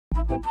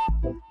Hey,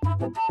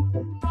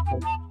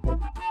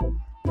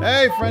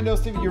 friendo,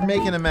 Steve, you're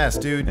making a mess,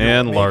 dude.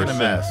 And you're Larson.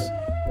 making a mess.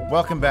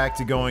 Welcome back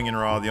to Going in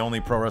Raw, the only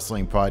pro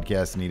wrestling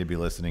podcast you need to be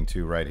listening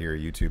to right here at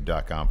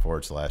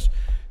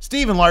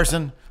youtube.com/Steve and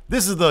Larson.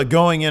 This is the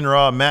Going in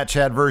Raw Matt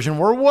Chat version.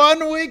 We're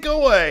 1 week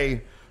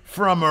away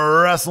from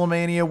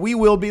WrestleMania. We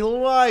will be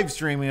live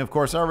streaming, of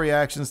course, our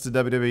reactions to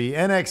WWE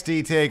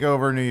NXT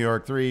TakeOver New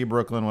York 3,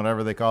 Brooklyn,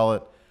 whatever they call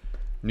it.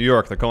 New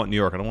York. They call it New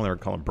York. I don't want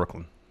to call it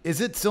Brooklyn. Is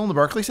it still in the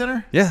Barclays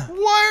Center? Yeah.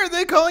 Why are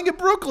they calling it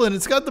Brooklyn?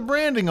 It's got the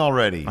branding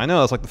already. I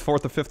know. It's like the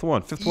fourth or fifth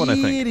one. Fifth one, I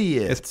think.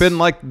 Idiots. It's been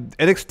like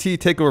NXT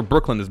TakeOver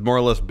Brooklyn has more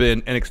or less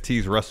been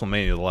NXT's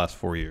WrestleMania the last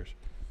 4 years.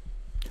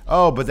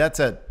 Oh, but that's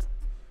at...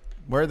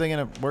 Where are they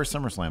going to... Where's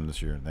SummerSlam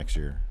this year? Next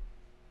year?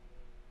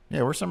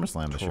 Yeah, where's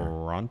SummerSlam this year?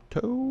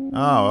 Toronto?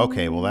 Oh,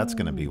 okay. Well, that's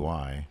going to be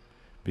why.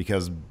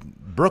 Because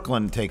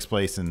Brooklyn takes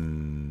place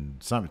in...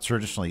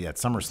 traditionally at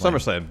SummerSlam.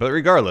 SummerSlam. But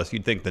regardless,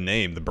 you'd think the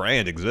name, the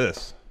brand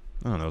exists.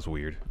 I don't know. It's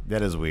weird.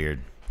 That is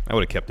weird. I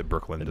would have kept it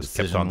Brooklyn. The Just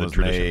kept decision on the was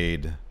tradition.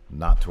 made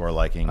not to our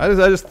liking.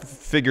 I just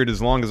figured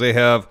as long as they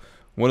have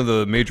one of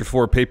the major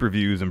 4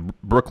 pay-per-views in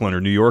Brooklyn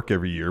or New York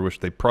every year,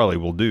 which they probably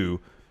will do,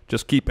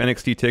 just keep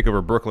NXT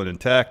TakeOver Brooklyn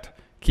intact,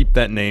 keep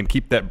that name,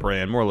 keep that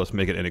brand, more or less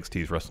make it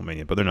NXT's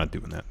WrestleMania, but they're not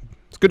doing that.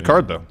 It's a good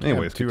card, though.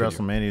 Anyways, 2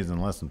 WrestleManias in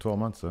less than 12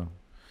 months, so.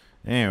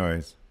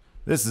 Anyways,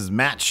 this is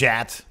Matt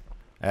Chat,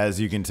 as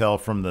you can tell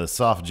from the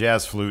soft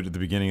jazz flute at the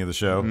beginning of the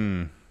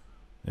show.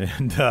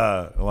 And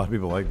a lot of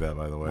people like that,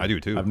 by the way. I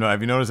do, too.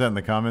 Have you noticed that in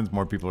the comments?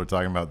 More people are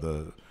talking about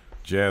the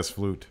jazz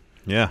flute.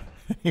 Yeah.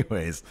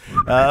 Anyways,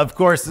 of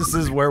course, this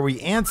is where we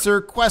answer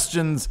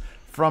questions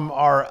from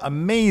our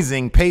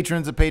amazing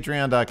patrons at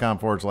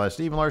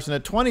patreon.com/Steve and Larson.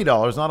 At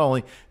 $20, not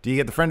only do you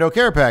get the Friendo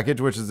Care package,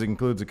 which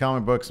includes a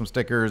comic book, some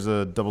stickers,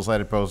 a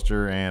double-sided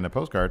poster, and a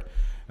postcard.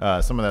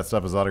 Some of that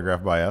stuff is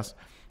autographed by us.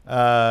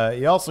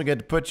 You also get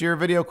to put your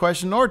video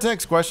question or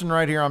text question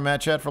right here on Matt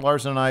Chat for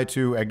Larson and I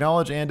to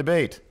acknowledge and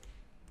debate.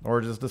 Or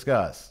just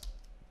discuss.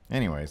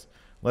 Anyways,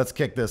 let's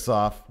kick this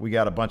off. We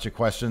got a bunch of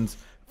questions.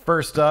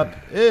 First up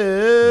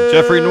is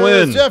Jeffrey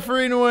Nguyen.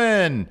 Jeffrey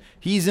Nguyen.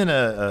 He's in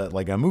a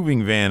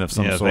moving van of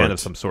some sort. Van of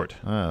some sort.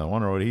 I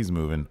wonder what he's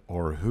moving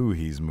or who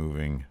he's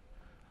moving.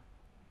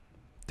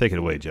 Take it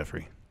away,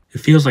 Jeffrey. It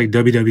feels like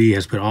WWE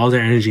has put all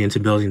their energy into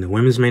building the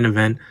women's main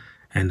event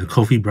and the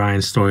Kofi Bryan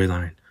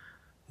storyline,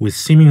 with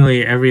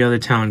seemingly every other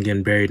talent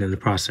getting buried in the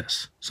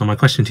process. So my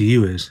question to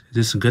you is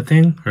this a good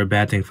thing or a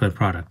bad thing for the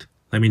product?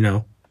 Let me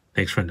know.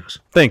 Thanks, friendos.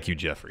 Thank you,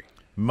 Jeffrey.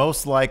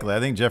 Most likely, I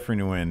think Jeffrey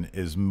Nguyen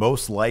is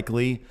most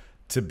likely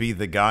to be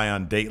the guy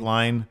on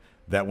Dateline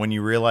that when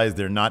you realize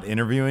they're not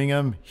interviewing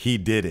him, he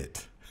did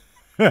it.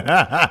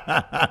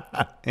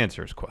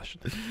 Answer his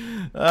question.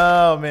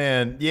 Oh,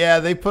 man.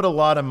 Yeah, they put a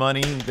lot of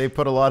money. They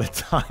put a lot of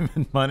time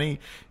and money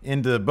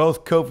into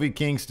both Kofi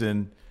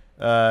Kingston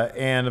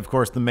and, of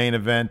course, the main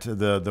event,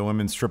 the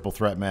women's triple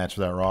threat match for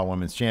that Raw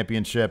Women's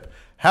Championship.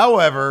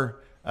 However,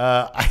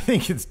 I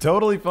think it's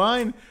totally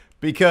fine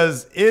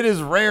because it is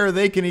rare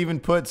they can even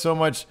put so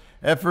much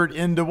effort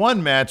into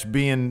one match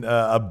being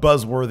a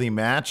buzzworthy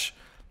match.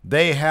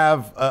 They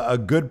have a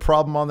good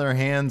problem on their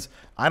hands.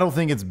 I don't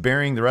think it's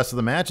burying the rest of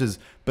the matches,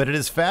 but it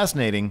is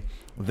fascinating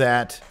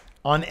that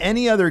on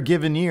any other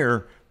given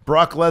year,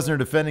 Brock Lesnar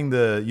defending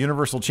the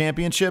Universal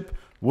Championship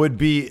would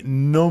be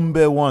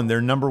number one, their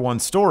number one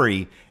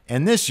story.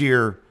 And this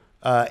year,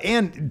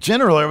 and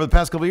generally over the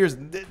past couple of years,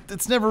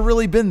 it's never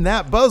really been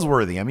that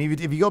buzzworthy. I mean,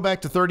 if you go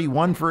back to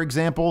 31, for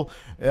example,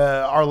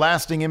 our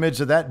lasting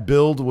image of that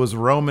build was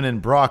Roman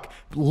and Brock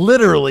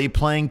literally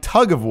playing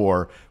tug of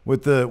war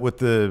with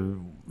the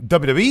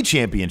WWE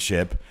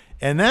Championship,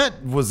 and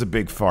that was a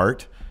big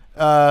fart.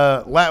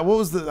 What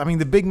was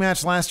the big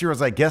match last year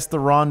was, I guess, the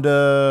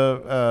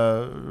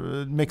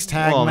Ronda mixed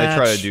tag match. Well, they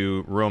tried to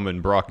do Roman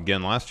Brock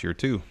again last year,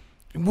 too.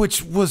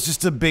 Which was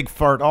just a big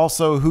fart.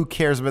 Also, who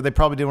cares? But they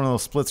probably did one of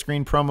those split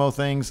screen promo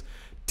things.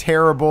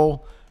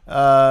 Terrible.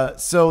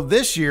 So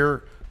this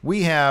year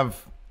we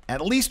have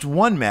at least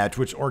one match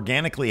which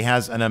organically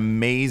has an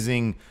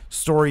amazing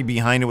story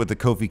behind it with the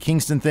Kofi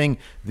Kingston thing.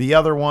 The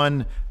other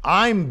one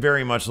I'm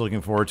very much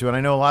looking forward to, and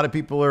I know a lot of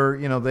people are,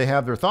 they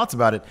have their thoughts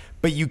about it,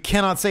 but you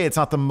cannot say it's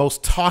not the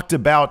most talked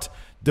about,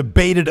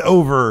 debated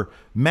over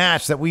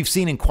match that we've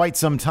seen in quite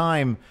some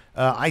time.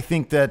 I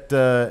think that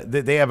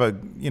they have I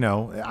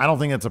don't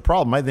think that's a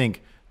problem. I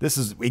think this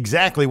is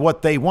exactly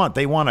what they want.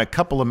 They want a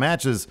couple of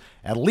matches,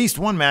 at least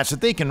one match that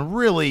they can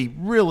really,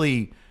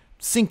 really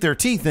sink their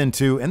teeth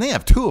into, and they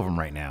have 2 of them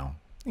right now.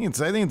 I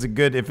think it's a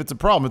good, if it's a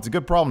problem, it's a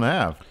good problem to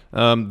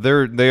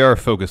have. They are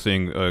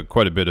focusing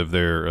quite a bit of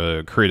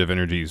their creative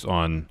energies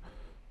on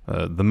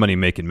the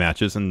money-making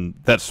matches, and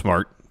that's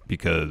smart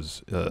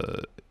because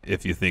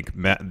if you think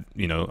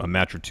a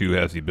match or two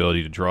has the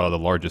ability to draw the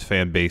largest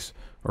fan base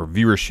or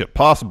viewership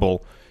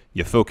possible,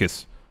 you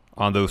focus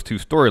on those 2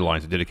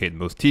 storylines to dedicate the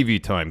most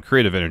TV time,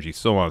 creative energy,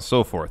 so on and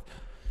so forth.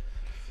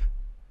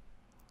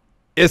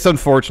 It's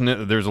unfortunate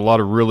that there's a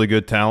lot of really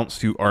good talents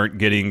who aren't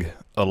getting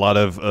a lot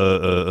of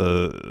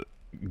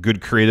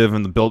good creative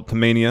in the build to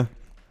Mania.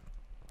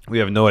 We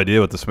have no idea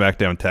what the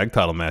SmackDown tag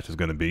title match is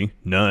going to be.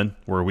 None.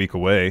 We're a week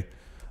away.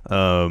 We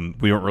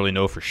don't really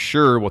know for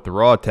sure what the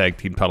Raw tag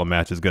team title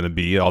match is going to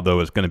be,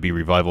 although it's going to be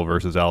Revival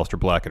versus Aleister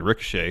Black and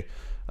Ricochet.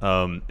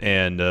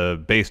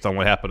 Based on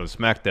what happened on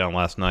SmackDown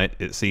last night,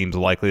 it seems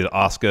likely that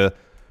Asuka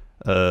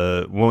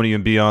won't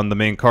even be on the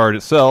main card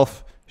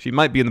itself. She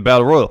might be in the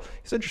Battle Royal.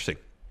 It's interesting.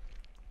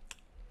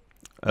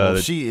 Well,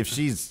 if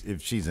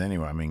she's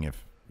anyway, I mean,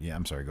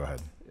 I'm sorry, go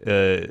ahead.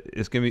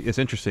 It's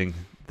interesting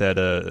that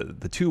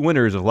the two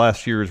winners of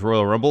last year's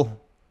Royal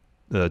Rumble,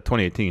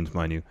 2018's,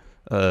 mind you,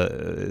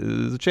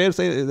 there's a chance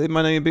they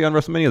might not even be on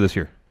WrestleMania this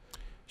year.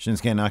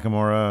 Shinsuke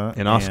Nakamura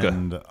and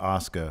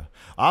Asuka.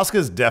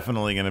 Asuka's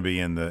definitely going to be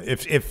in the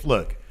if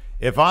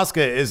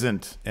Asuka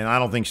isn't, and I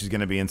don't think she's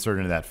going to be inserted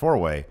into that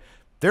 4-way.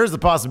 There's the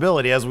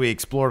possibility, as we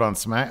explored on the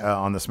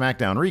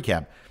SmackDown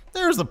recap,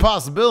 there's the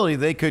possibility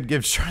they could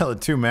give Charlotte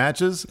 2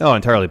 matches. Oh,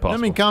 entirely possible.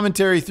 I mean,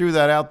 commentary threw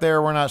that out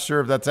there. We're not sure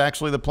if that's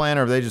actually the plan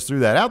or if they just threw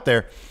that out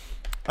there.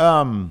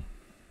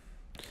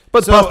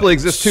 But so possibly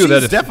exists too.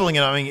 She's definitely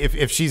going to. I mean,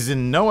 if she's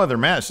in no other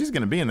match, she's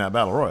going to be in that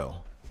Battle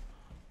Royal.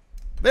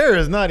 There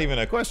is not even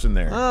a question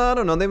there. I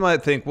don't know. They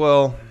might think.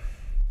 Well,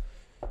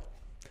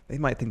 they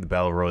might think the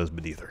Battle Royal is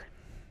beneath her.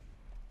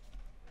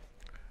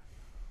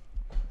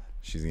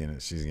 She's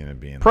gonna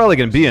be in. Probably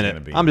gonna be in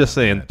it. I'm just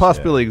saying,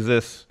 possibility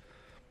exists.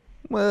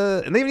 Well,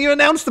 and they haven't even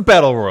announced the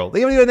Battle Royal. They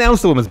haven't even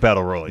announced the Women's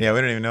Battle Royal yet. Yeah,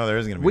 we don't even know there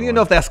is going to be. We don't even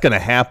know if that's going to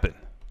happen.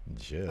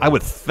 I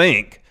would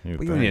think. We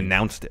think. haven't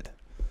announced it.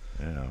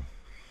 Yeah.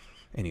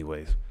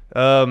 Anyways,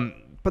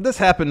 but this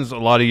happens a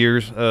lot of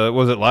years.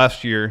 Was it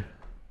last year?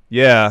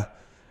 Yeah,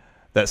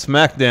 that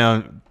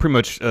SmackDown pretty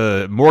much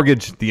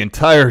mortgaged the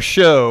entire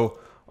show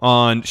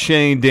on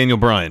Shane Daniel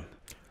Bryan.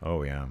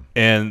 Oh yeah.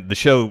 And the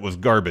show was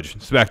garbage.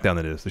 SmackDown,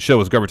 that is. The show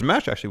was garbage. The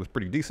match actually was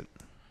pretty decent,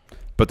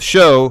 but the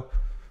show.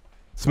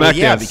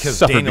 SmackDown because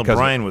Daniel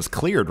Bryan was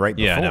cleared right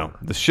before. Yeah, no.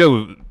 The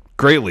show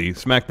greatly,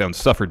 SmackDown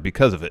suffered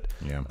because of it.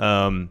 Yeah.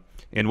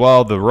 And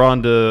while the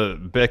Ronda,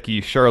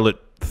 Becky, Charlotte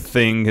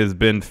thing has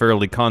been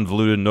fairly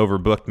convoluted and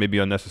overbooked, maybe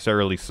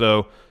unnecessarily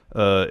so,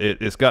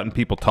 it's gotten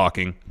people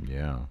talking.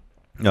 Yeah.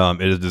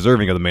 It is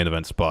deserving of the main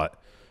event spot.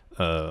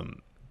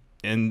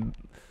 And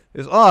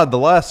it's odd, the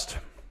last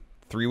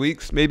 3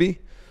 weeks, maybe,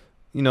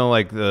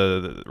 like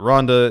the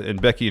Ronda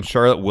and Becky and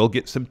Charlotte will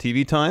get some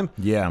TV time.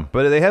 Yeah.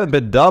 But they haven't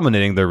been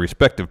dominating their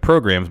respective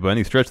programs by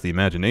any stretch of the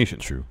imagination.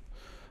 True.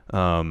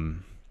 I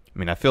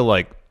mean, I feel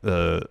like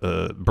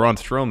Braun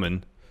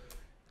Strowman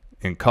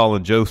and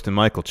Colin Jost and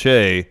Michael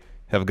Che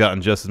have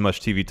gotten just as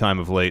much TV time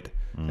of late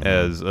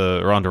as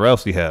Ronda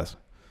Rousey has.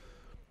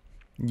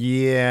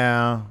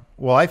 Yeah.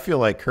 Well, I feel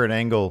like Kurt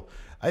Angle...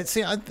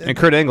 and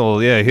Kurt Angle,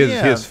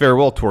 his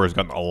farewell tour has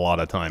gotten a lot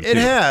of time. It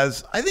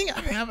has. I've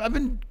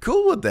been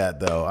cool with that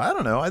though. I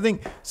don't know. I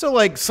think so.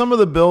 Like some of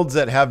the builds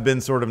that have been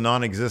sort of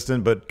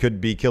non-existent but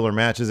could be killer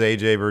matches,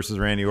 AJ versus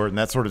Randy Orton,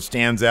 that sort of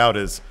stands out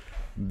as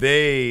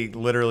they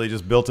literally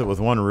just built it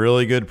with one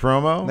really good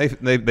promo. They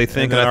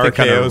think, and I think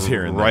kind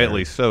of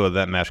rightly so,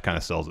 that match kind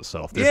of sells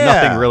itself. There's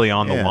nothing really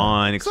on the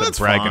line except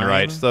bragging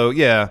rights. So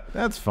yeah,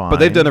 that's fine. But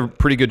they've done a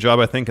pretty good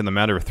job, I think, in the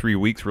matter of 3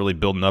 weeks, really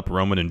building up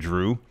Roman and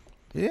Drew.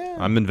 Yeah,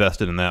 I'm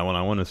invested in that one.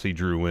 I want to see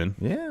Drew win.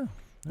 Yeah.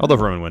 Although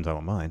if Roman wins, I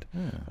don't mind.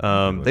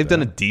 Yeah, they've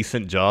done a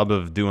decent job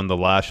of doing the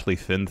Lashley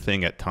Finn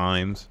thing at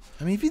times.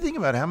 I mean, if you think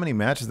about how many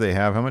matches they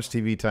have, how much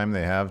TV time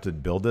they have to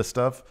build this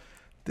stuff,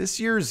 this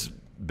year's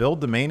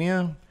build to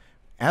Mania,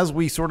 as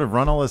we sort of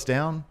run all this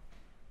down,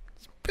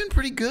 it's been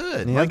pretty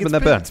good. Yeah, it's been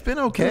that bad. It's been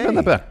okay. It's been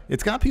that bad.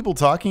 It's got people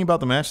talking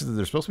about the matches that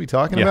they're supposed to be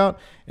talking about,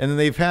 and then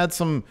they've had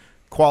some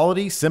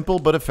quality, simple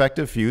but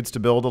effective feuds to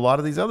build a lot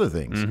of these other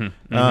things.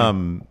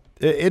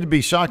 It'd be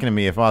shocking to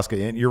me if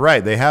Asuka. And you're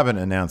right; they haven't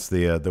announced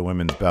the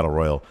women's battle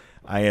royal.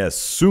 I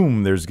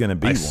assume there's going to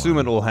be. I assume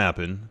it will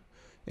happen.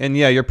 And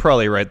yeah, you're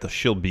probably right that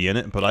she'll be in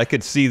it. But I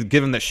could see,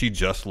 given that she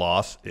just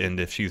lost, and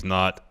if she's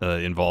not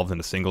involved in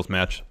a singles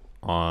match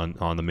on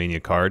the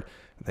Mania card,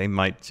 they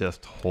might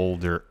just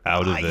hold her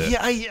out of it.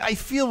 Yeah, I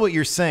feel what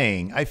you're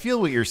saying. I feel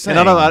what you're saying.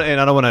 And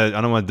I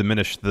don't want to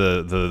diminish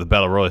the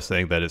battle royal,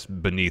 saying that it's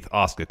beneath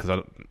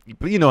Asuka,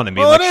 but you know what I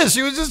mean. Well, it is.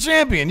 She was just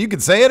champion. You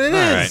could say it. It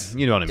is. Right.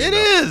 You know what I mean. It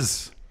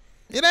is.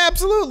 It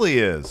absolutely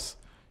is.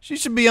 She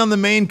should be on the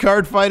main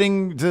card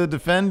fighting to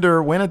defend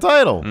or win a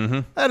title.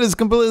 That is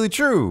completely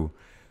true.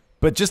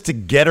 But just to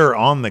get her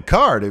on the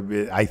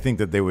card, I think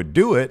that they would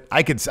do it.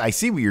 I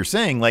see what you're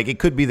saying. Like it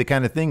could be the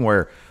kind of thing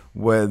where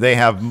they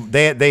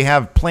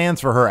have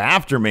plans for her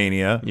after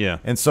Mania. Yeah.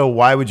 And so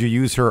why would you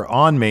use her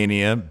on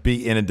Mania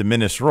be in a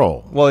diminished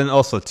role? Well, and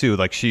also too,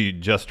 like she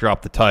just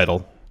dropped the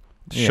title,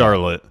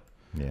 Charlotte.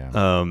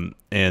 Yeah.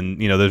 And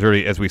there's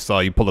already, as we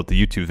saw, you pulled up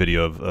the YouTube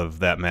video of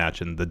that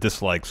match, and the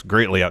dislikes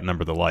greatly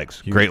outnumber the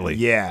likes. Greatly.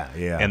 Yeah.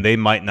 And they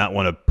might not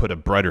want to put a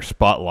brighter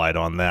spotlight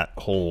on that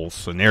whole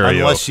scenario.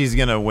 Unless she's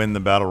going to win the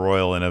Battle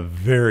Royal in a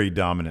very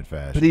dominant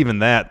fashion. But even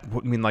that, I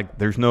mean, like,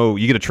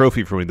 you get a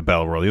trophy for winning the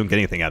Battle Royal. You don't get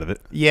anything out of it.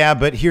 Yeah,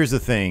 but here's the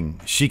thing.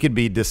 She could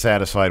be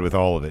dissatisfied with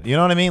all of it. You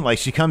know what I mean? Like,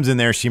 she comes in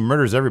there, she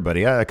murders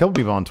everybody. A couple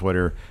people on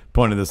Twitter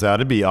pointed this out.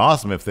 It'd be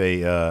awesome if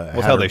they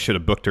That's how they should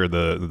have booked her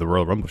the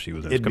Royal Rumble she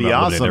was in. It'd be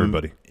awesome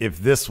everybody. If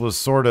this was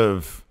sort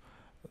of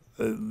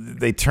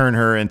they turn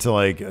her into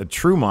like a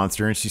true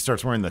monster and she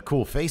starts wearing the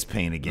cool face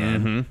paint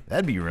again.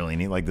 That'd be really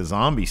neat, like the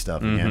zombie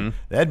stuff again.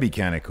 That'd be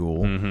kind of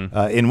cool.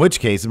 In which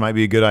case, it might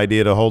be a good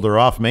idea to hold her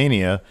off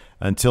Mania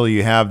until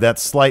you have that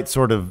slight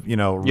sort of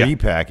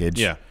repackage.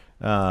 Yeah.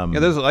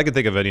 I could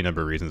think of any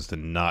number of reasons to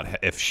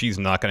not if she's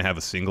not going to have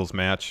a singles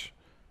match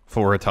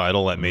for a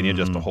title at Mania,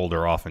 just to hold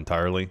her off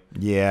entirely.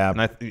 Yeah, and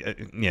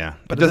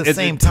but at the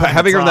same time,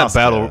 having her in that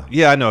battle.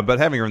 Yeah, I know, but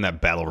having her in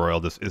that battle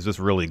royal is just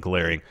really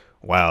glaring.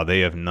 Wow, they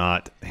have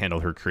not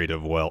handled her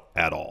creative well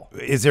at all.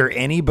 Is there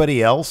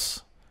anybody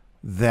else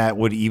that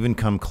would even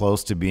come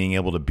close to being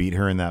able to beat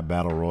her in that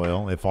battle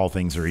royal if all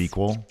things are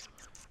equal?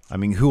 I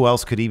mean, who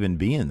else could even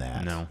be in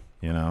that? No.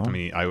 I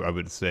mean, I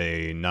would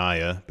say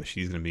Nia, but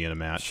she's going to be in a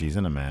match. She's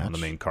in a match on the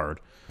main card.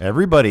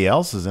 Everybody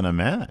else is in a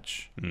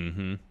match.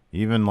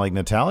 Even like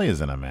Natalia's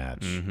in a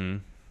match.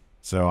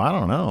 So I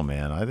don't know,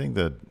 man. I think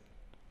that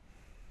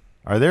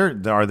are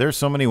there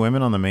so many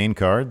women on the main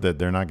card that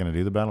they're not going to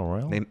do the battle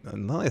royal?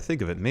 Now I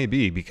think of it,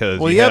 maybe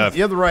because you have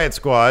the Riot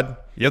Squad.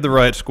 You have the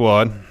Riot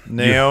Squad.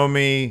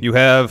 Naomi. You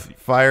have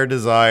Fire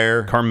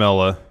Desire.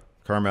 Carmella.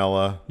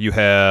 You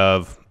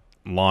have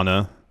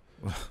Lana.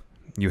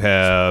 You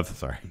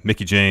have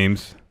Mickie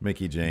James.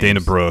 Dana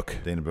Brooke.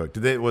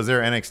 Was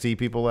there NXT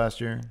people last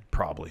year?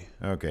 Probably.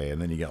 Okay,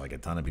 and then you got like a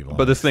ton of people.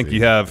 But just think,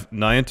 you have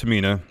Nia and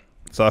Tamina,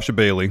 Sasha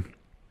Bailey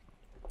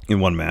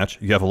in one match.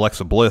 You have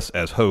Alexa Bliss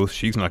as host.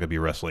 She's not going to be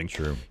wrestling.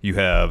 True. You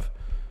have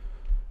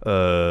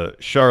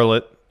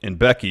Charlotte and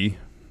Becky.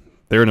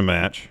 They're in a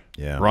match.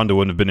 Yeah. Ronda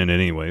wouldn't have been in it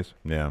anyways.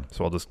 Yeah.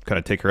 So I'll just kind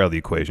of take her out of the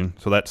equation.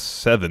 So that's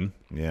 7.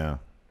 Yeah.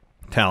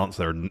 Talents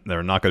that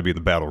are not going to be in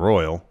the battle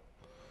royal.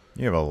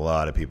 You have a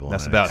lot of people.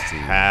 That's about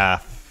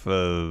half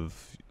of.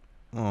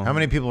 How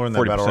many people were in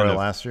that battle royal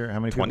last year? How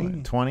many?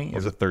 20. 20? Or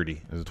was it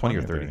 30? Is it 20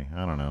 or 30?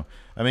 I don't know.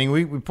 I mean,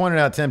 we pointed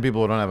out 10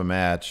 people who don't have a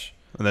match.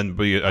 And then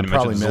I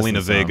mentioned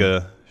Zelina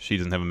Vega. She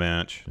doesn't have a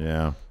match.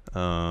 Yeah.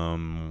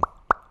 And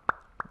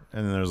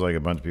then there's like a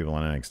bunch of people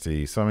on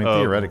NXT. So I mean,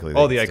 theoretically, the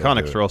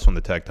Iconics are also in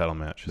the tag title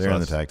match. They're in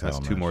the tag title.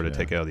 That's 2 more to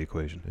take out of the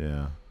equation.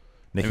 Yeah.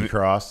 Nikki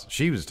Cross.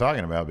 She was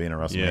talking about being a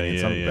WrestleMania in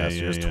some of the past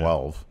years.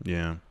 12.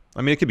 Yeah.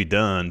 I mean, it could be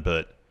done,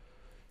 but.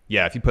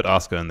 Yeah, if you put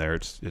Asuka in there,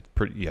 it's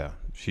pretty. Yeah,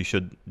 she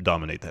should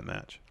dominate that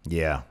match.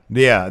 Yeah.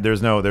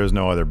 There's no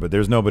other, but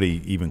there's nobody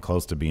even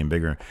close to being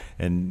bigger,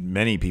 and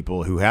many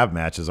people who have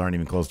matches aren't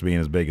even close to being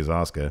as big as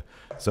Asuka.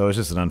 So it's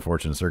just an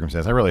unfortunate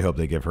circumstance. I really hope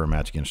they give her a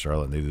match against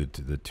Charlotte and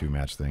do the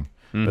 2-match thing,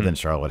 but then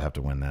Charlotte would have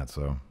to win that,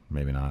 so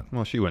maybe not.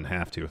 Well, she wouldn't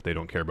have to if they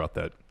don't care about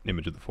that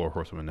image of the 4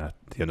 Horsewomen at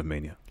the end of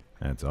Mania.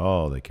 That's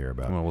all they care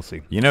about. Well, we'll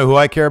see. You know who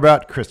I care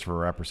about? Christopher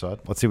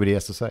Rappersod. Let's see what he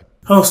has to say.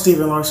 Hello,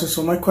 Stephen Larson.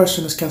 So my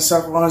question is, can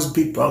Seth Rollins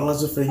beat Brock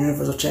Lesnar for the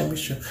Universal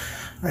Championship?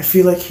 I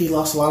feel like he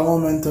lost a lot of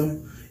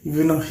momentum,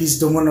 even though he's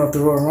the winner of the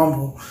Royal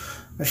Rumble.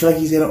 I feel like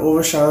he's getting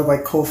overshadowed by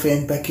Kofi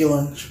and Becky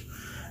Lynch.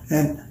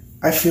 And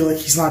I feel like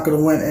he's not going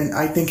to win. And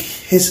I think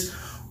his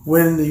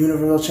winning the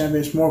Universal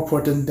Championship is more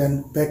important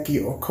than Becky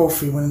or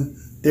Kofi winning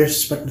their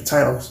respective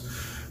titles.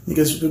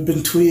 Because we've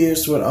been 2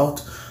 years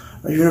without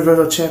a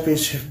Universal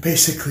Championship,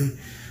 basically.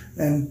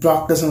 And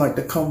Brock doesn't like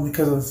to come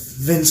because of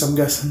Vince, I'm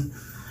guessing.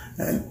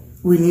 And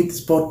we need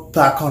this belt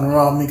back on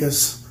Raw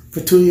because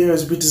for 2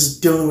 years, we're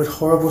just dealing with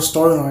horrible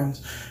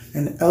storylines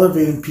and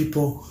elevating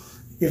people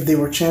if they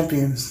were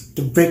champions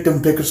to make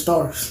them bigger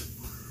stars.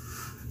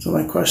 So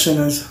my question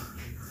is,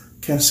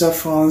 can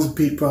Seth Rollins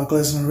beat Brock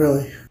Lesnar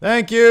really?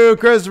 Thank you,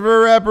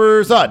 Christopher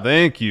Rappersod.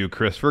 Thank you,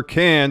 Christopher.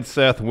 Can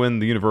Seth win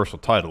the Universal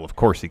title? Of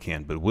course he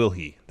can, but will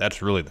he?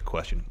 That's really the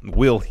question.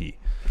 Will he?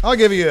 I'll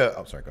give you a...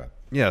 Oh, sorry, go ahead.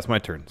 Yeah, it's my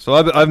turn. So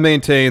I've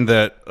maintained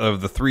that of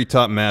the 3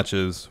 top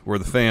matches where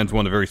the fans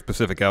want a very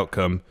specific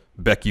outcome,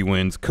 Becky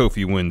wins,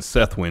 Kofi wins,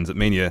 Seth wins at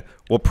Mania,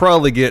 we'll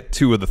probably get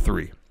 2 of the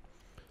 3.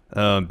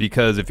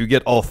 Because if you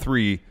get all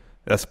 3,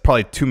 that's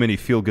probably too many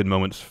feel-good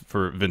moments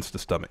for Vince to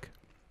stomach.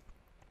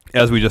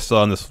 As we just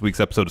saw in this week's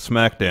episode of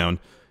SmackDown,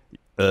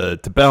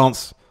 to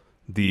balance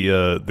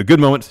the good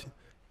moments,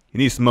 you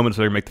need some moments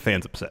that are going to make the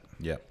fans upset.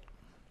 Yeah.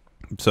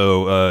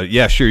 So,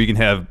 yeah, sure, you can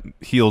have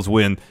heels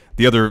win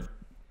the other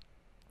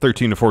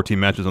 13 to 14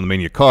 matches on the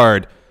Mania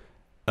card,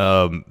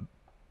 but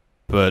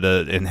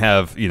and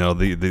have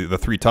the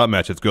 3 top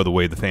matches go the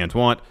way the fans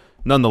want.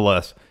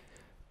 Nonetheless,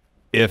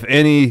 if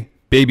any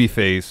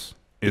babyface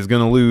is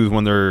going to lose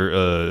when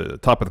they're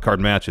top of the card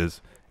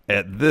matches,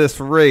 at this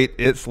rate,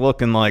 it's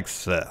looking like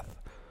Seth.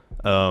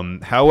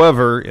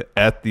 However,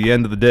 at the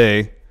end of the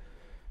day,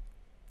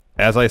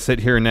 as I sit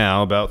here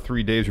now, about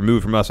 3 days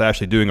removed from us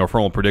actually doing our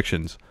formal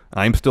predictions,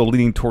 I'm still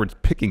leaning towards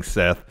picking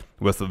Seth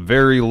with a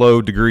very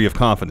low degree of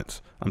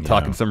confidence. I'm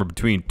talking somewhere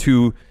between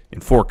 2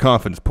 and 4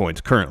 confidence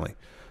points currently.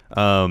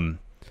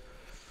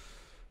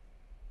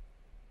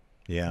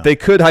 They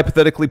could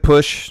hypothetically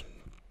push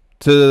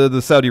to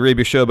the Saudi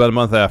Arabia show about a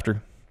month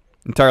after.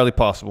 Entirely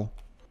possible.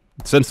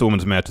 Since the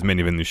women's match is main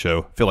event in the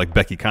show, I feel like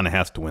Becky kind of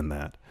has to win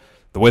that.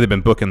 The way they've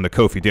been booking the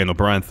Kofi Daniel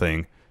Bryan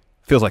thing,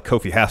 feels like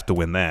Kofi has to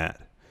win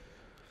that.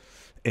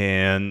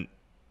 and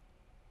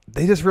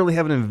they just really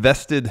haven't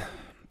invested,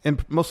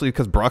 and mostly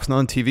because Brock's not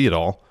on TV at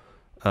all.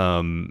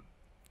 A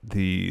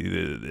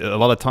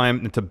lot of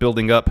time into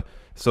building up,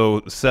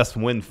 so Seth's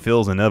win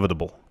feels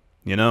inevitable.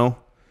 You know,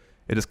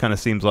 it just kind of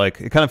seems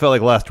like it kind of felt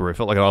like last year. It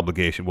felt like an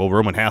obligation. Well,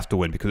 Roman has to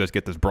win because let's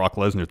get this Brock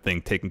Lesnar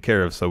thing taken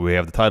care of, so we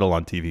have the title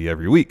on TV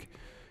every week,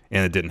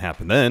 and it didn't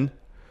happen then.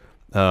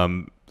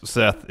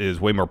 Seth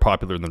is way more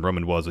popular than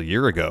Roman was a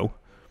year ago.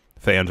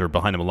 Fans are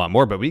behind him a lot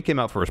more, but when he came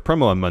out for his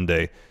promo on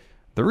Monday,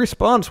 the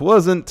response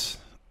wasn't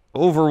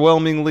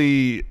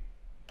overwhelmingly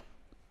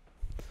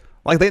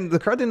like the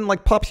crowd didn't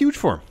like pop huge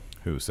for him.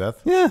 Who,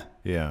 Seth? Yeah.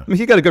 Yeah. I mean,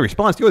 he got a good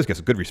response. He always gets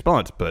a good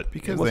response, but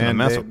because it wasn't a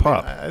massive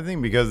pop. I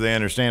think because they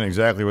understand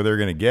exactly what they're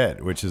going to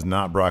get, which is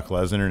not Brock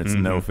Lesnar, and it's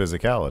no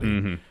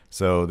physicality.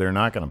 So they're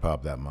not going to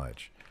pop that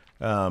much.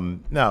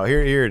 No,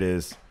 here it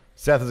is.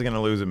 Seth is going to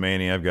lose at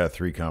Mania. I've got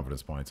 3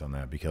 confidence points on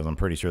that because I'm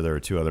pretty sure there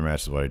are 2 other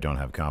matches where I don't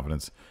have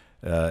confidence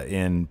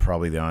in,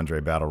 probably the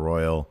Andre Battle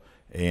Royal.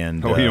 And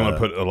you don't want to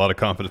put a lot of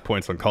confidence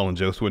points on Colin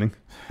Jost winning?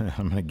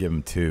 I'm going to give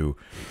him 2.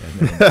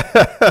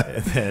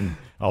 And then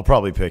I'll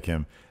probably pick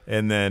him.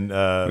 And then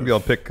maybe I'll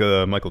pick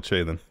Michael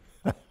Che then.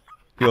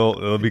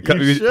 It'll be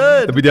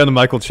down to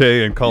Michael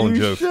Che and Colin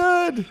Jost. You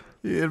should.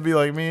 It'd be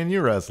like me and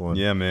you wrestling.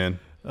 Yeah, man.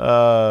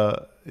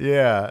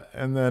 Yeah,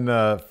 and then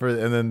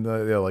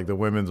like the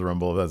women's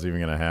rumble, if that's even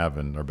going to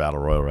happen, or battle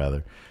royal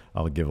rather,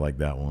 I'll give like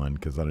that one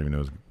because I don't even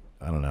know.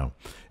 I don't know.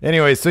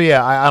 Anyway, so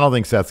yeah, I don't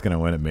think Seth's going to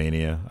win at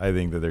Mania. I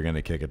think that they're going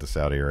to kick it to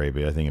Saudi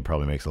Arabia. I think it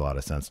probably makes a lot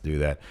of sense to do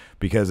that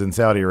because in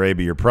Saudi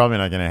Arabia, you're probably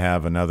not going to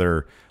have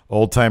another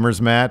old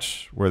timers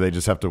match where they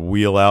just have to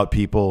wheel out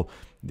people.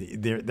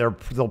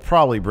 They'll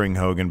probably bring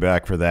Hogan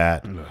back for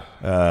that,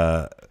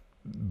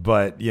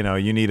 but you know,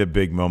 you need a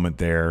big moment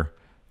there.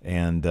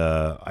 And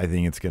I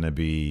think it's going to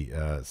be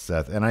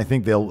Seth, and I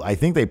think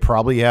they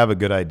probably have a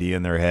good idea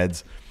in their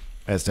heads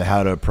as to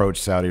how to approach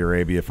Saudi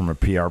Arabia from a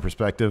PR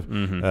perspective.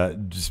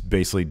 Just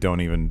basically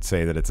don't even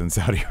say that it's in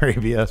Saudi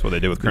Arabia. That's what they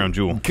did with Crown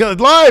Jewel.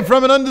 Live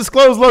from an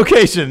undisclosed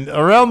location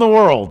around the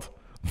world.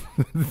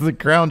 The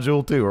Crown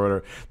Jewel too, or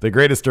whatever. The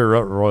greatest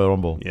Royal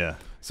Rumble. Yeah.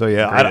 So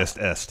yeah, I don't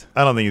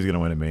think he's going to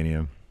win at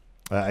Mania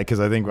because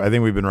I think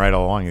we've been right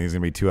all along. He's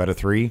going to be 2 out of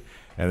 3.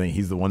 I think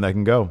he's the one that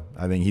can go.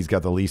 I think he's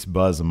got the least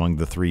buzz among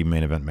the 3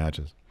 main event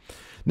matches.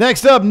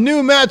 Next up,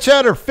 new match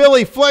chatter,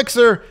 Philly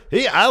Flexer.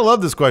 I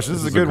love this question.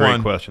 This is a good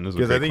one. Question.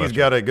 Because I think he's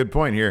got a good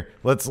point here.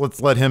 Let's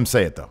let him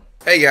say it though.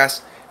 Hey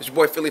guys, it's your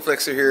boy Philly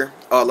Flexer here.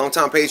 Long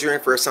time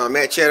Patreon, first time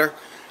match chatter.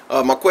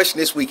 My question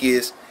this week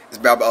is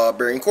about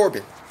Baron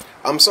Corbin.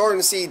 I'm starting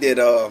to see that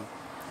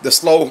the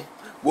slow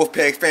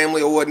Wolfpack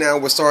family or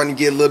whatnot was starting to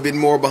get a little bit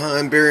more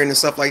behind Baron and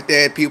stuff like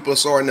that. People are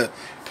starting to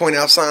point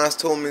out signs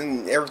to him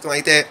and everything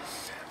like that.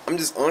 I'm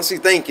just honestly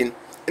thinking,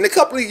 in a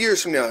couple of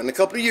years from now,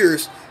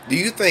 do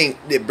you think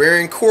that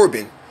Baron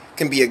Corbin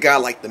can be a guy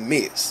like The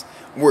Miz,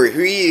 where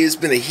he has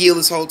been a heel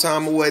this whole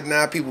time or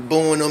whatnot, people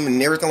booing him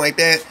and everything like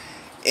that,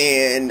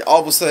 and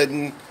all of a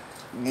sudden,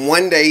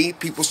 one day,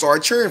 people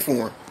start cheering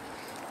for him?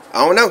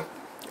 I don't know.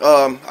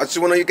 I just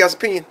want to know your guys'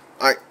 opinion.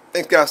 All right,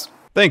 thanks, guys.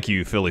 Thank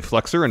you, Philly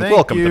Flexer, and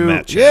welcome to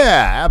Match.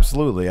 Yeah,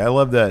 absolutely. I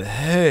love that.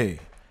 Hey,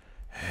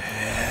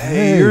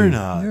 you're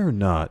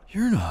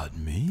not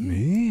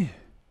me.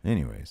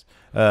 Anyways,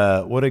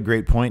 what a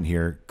great point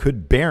here.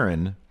 Could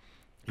Baron,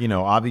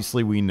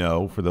 obviously we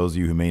know, for those of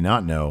you who may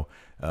not know,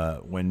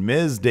 when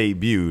Miz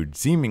debuted,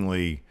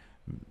 seemingly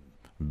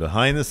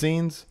behind the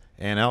scenes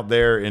and out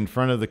there in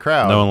front of the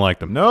crowd, no one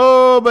liked him.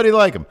 Nobody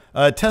liked him.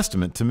 A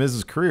testament to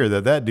Miz's career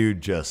that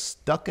dude just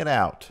stuck it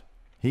out.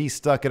 He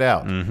stuck it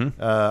out.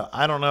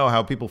 I don't know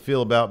how people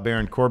feel about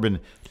Baron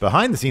Corbin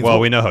behind the scenes. Well,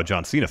 we know how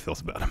John Cena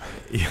feels about him.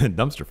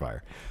 Dumpster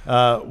fire.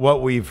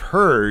 What we've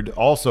heard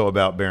also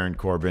about Baron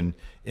Corbin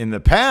in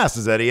the past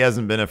is that he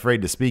hasn't been afraid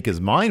to speak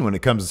his mind when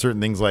it comes to certain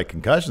things like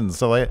concussions and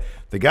stuff like that.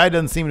 The guy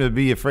doesn't seem to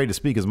be afraid to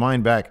speak his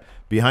mind back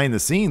behind the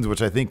scenes,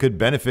 which I think could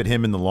benefit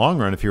him in the long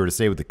run if he were to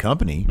stay with the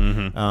company.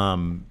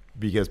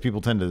 Because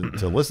people tend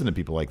to listen to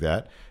people like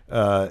that.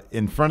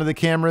 In front of the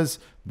cameras,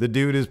 the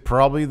dude is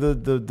probably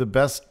the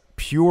best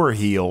pure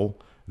heel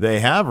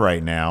they have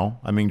right now.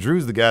 I mean,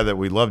 Drew's the guy that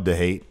we love to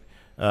hate.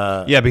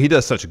 Yeah, but he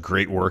does such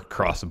great work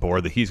across the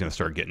board that he's going to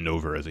start getting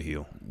over as a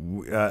heel.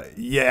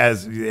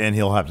 And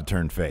he'll have to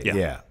turn face.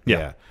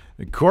 Yeah.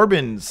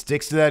 Corbin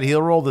sticks to that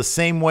heel role the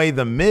same way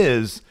The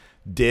Miz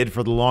did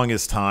for the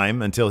longest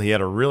time until he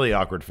had a really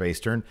awkward face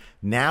turn.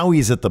 Now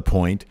he's at the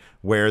point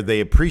where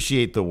they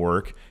appreciate the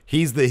work.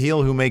 He's the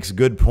heel who makes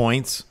good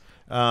points.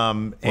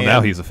 Now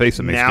he's the face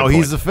that makes good points. Now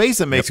he's the face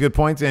that makes good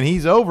points, and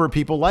he's over.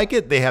 People like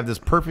it. They have this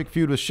perfect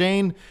feud with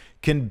Shane.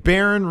 Can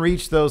Baron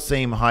reach those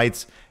same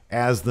heights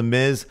as The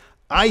Miz?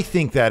 I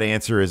think that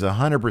answer is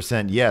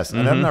 100% yes.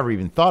 And I've never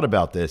even thought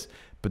about this,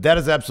 but that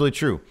is absolutely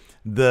true.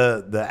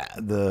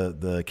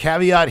 The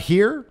caveat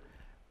here,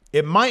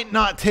 it might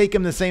not take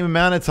him the same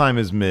amount of time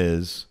as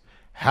Miz.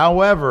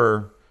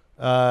 However,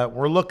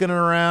 we're looking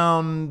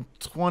around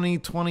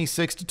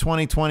 2026 to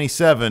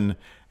 2027,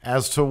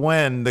 as to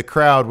when the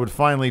crowd would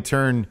finally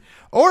turn,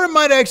 or it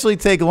might actually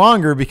take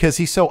longer because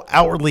he's so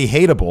outwardly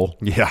hateable,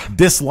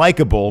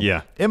 dislikable.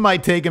 Yeah. It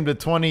might take him to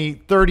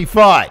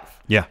 2035.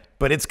 Yeah.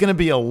 But it's going to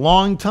be a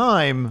long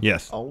time.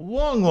 Yes. A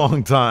long,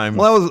 long time.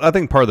 Well, that was, I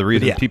think, part of the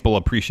reason Yeah. people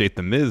appreciate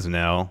The Miz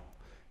now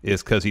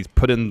is because he's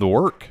put in the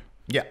work.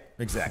 Yeah,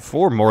 exactly.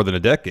 For more than a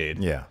decade.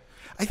 Yeah.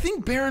 I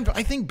think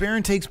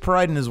Baron takes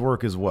pride in his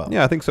work as well.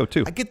 Yeah, I think so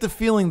too. I get the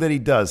feeling that he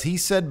does. He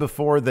said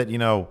before that,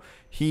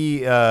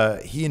 he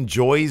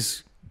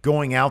enjoys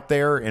going out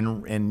there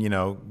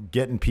and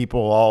getting people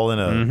all in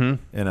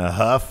a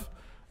huff.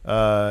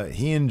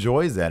 He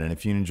enjoys that, and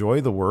if you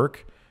enjoy the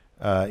work,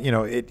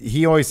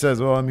 he always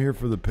says, "Well, I'm here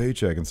for the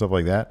paycheck" and stuff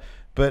like that.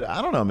 But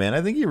I don't know, man.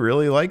 I think he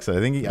really likes it.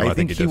 I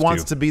think he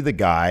wants to be the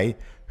guy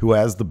who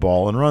has the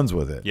ball and runs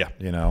with it. Yeah.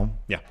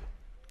 Yeah.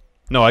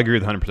 No, I agree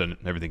with 100%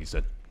 everything he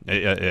said.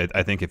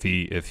 I think if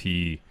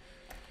he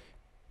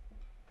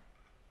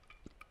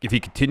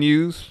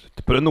continues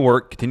to put in the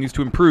work, continues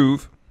to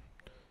improve,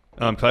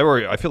 because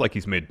I feel like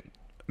he's made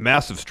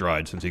massive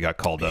strides since he got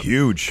called up.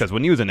 Huge. Because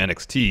when he was in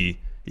NXT,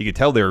 you could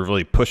tell they were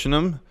really pushing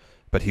him,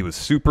 but he was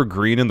super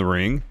green in the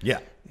ring. Yeah.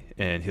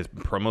 And his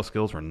promo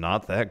skills were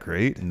not that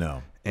great.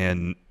 No.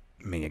 And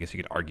I mean, I guess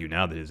you could argue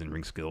now that his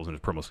in-ring skills and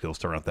his promo skills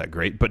still aren't that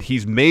great, but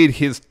he's made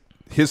his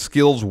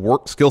skill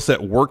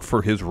set work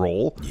for his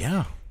role.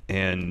 Yeah.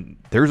 And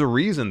there's a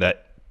reason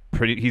that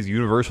he's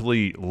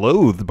universally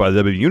loathed by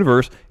the WWE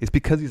Universe is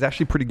because he's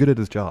actually pretty good at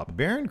his job.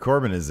 Baron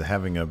Corbin is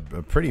having a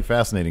pretty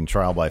fascinating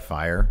trial by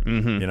fire.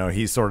 Mm-hmm.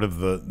 He's sort of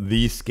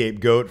the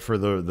scapegoat for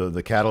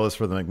the catalyst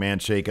for the McMahon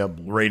shakeup.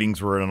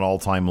 Ratings were at an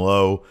all-time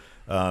low.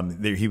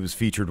 He was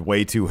featured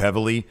way too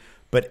heavily.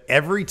 But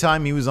every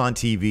time he was on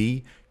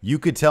TV, you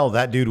could tell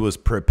that dude was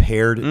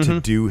prepared to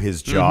do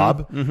his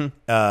job.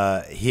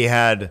 Mm-hmm. He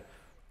had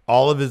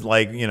all of his,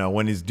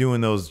 when he's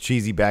doing those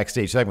cheesy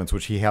backstage segments,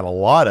 which he had a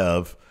lot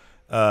of,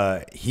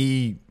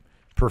 he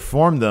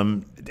performed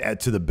them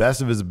to the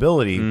best of his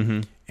ability,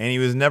 and he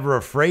was never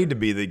afraid to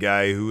be the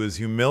guy who was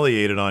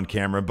humiliated on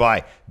camera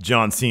by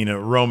John Cena,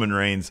 Roman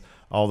Reigns,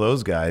 all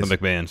those guys. The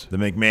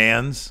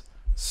McMahons.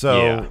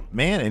 So, yeah.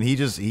 Man, and he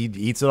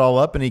eats it all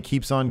up and he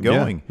keeps on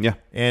going. Yeah.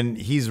 And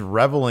he's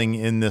reveling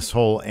in this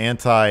whole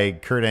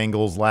anti-Kurt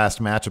Angle's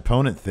last match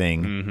opponent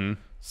thing. Mm-hmm.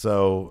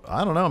 So,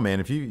 I don't know, man.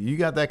 If you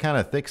got that kind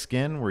of thick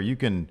skin where you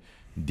can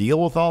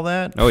deal with all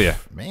that. Oh, yeah.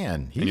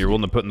 Man. And you're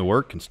willing to put in the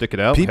work and stick it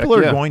out. People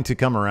are going to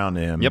come around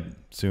to him Yep.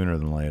 sooner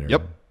than later.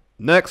 Yep.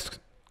 Next,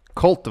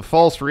 Cult of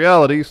False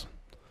Realities.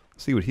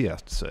 Let's see what he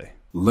has to say.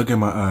 Look in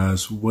my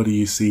eyes. What do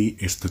you see?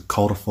 It's the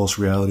Cult of False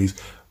Realities.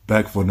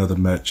 Back for another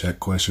Matt Check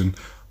question.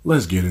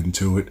 Let's get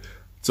into it.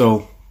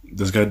 So,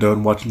 just got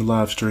done watching the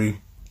live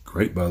stream.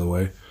 Great, by the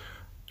way.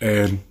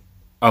 And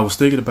I was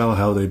thinking about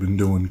how they've been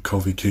doing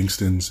Kofi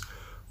Kingston's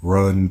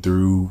run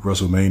through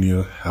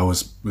WrestleMania, how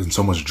it's been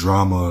so much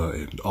drama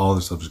and all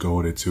this stuff is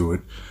going into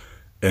it.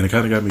 And it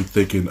kind of got me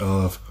thinking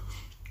of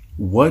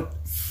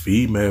what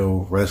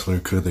female wrestler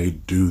could they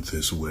do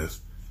this with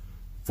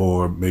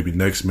for maybe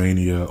next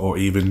Mania or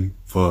even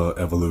for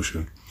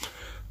Evolution.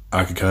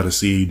 I could kind of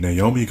see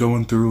Naomi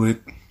going through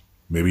it,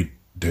 maybe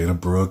Dana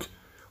Brooke,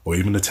 or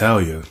even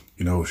Natalya.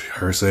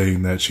 Her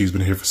saying that she's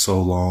been here for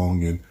so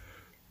long and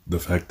the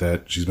fact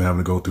that she's been having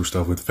to go through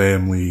stuff with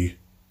family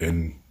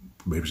and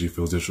maybe she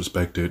feels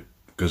disrespected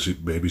because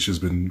maybe she's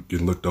been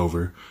getting looked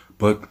over.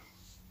 But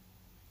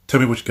tell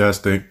me what you guys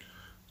think.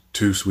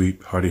 Too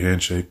sweet, hearty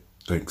handshake.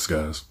 Thanks,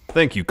 guys.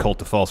 Thank you, Cult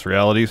of False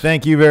Realities.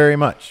 Thank you very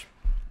much.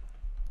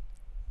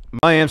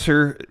 My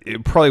answer,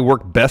 it probably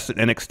worked best at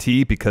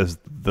NXT because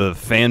the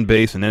fan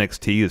base in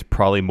NXT is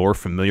probably more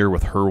familiar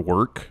with her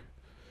work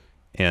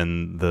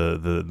and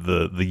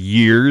the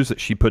years that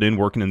she put in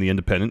working in the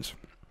independents.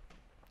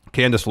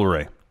 Candice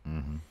LeRae.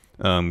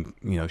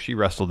 Mm-hmm. She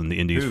wrestled in the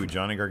indies. Who,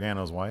 Johnny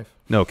Gargano's wife?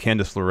 No,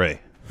 Candice LeRae.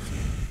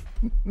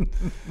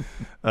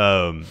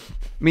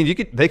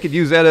 They could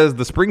use that as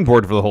the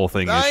springboard for the whole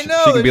thing. I know,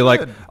 she can they be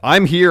like, could.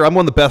 I'm here, I'm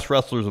one of the best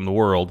wrestlers in the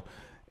world,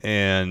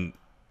 and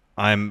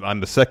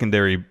I'm the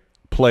secondary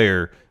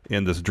player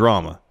in this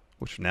drama,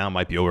 which now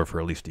might be over for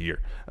at least a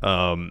year.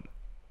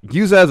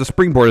 Use that as a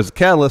springboard, as a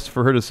catalyst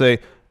for her to say,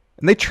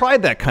 and they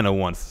tried that kind of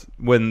once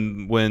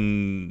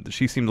when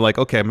she seemed like,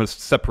 okay, I'm going to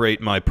separate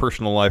my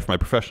personal life from my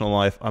professional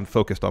life. I'm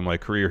focused on my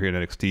career here in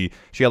NXT.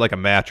 She had like a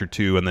match or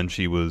two, and then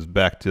she was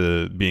back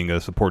to being a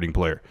supporting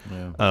player.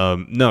 Yeah.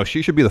 No,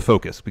 she should be the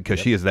focus because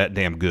she is that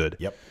damn good.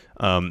 Yep.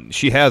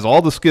 She has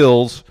all the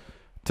skills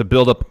to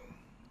build up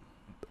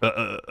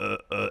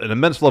an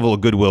immense level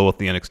of goodwill with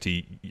the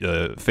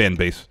NXT fan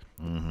base.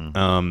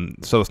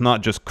 Mm-hmm. So it's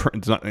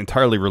not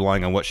entirely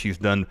relying on what she's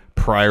done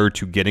prior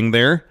to getting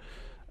there.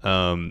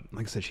 Like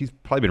I said, she's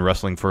probably been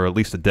wrestling for at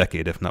least a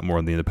decade, if not more,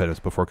 in the independents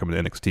before coming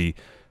to NXT.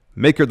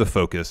 Make her the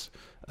focus.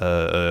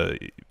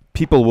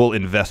 People will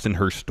invest in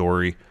her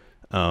story,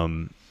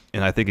 and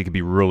I think it could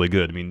be really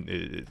good. I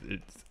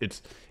mean,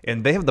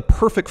 and they have the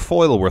perfect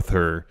foil with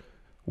her,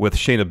 with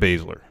Shayna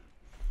Baszler,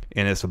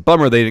 and it's a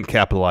bummer they didn't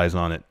capitalize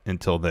on it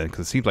until then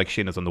because it seems like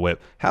Shayna's on the way up.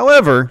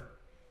 However,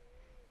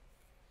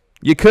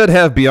 You could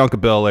have Bianca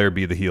Belair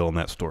be the heel in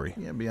that story.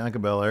 Yeah, Bianca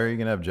Belair. You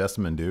can have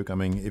Jessamine Duke. I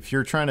mean, if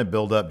you're trying to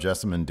build up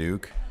Jessamine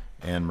Duke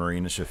and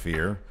Marina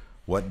Shafir,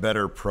 what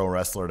better pro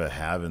wrestler to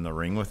have in the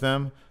ring with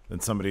them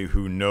than somebody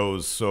who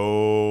knows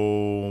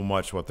so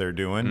much what they're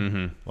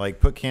doing?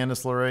 Like, put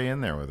Candice LeRae in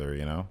there with her,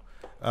 you know.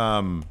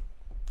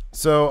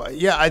 So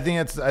yeah, I think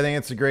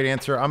it's a great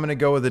answer. I'm gonna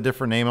go with a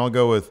different name. I'll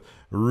go with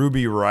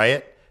Ruby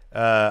Riott.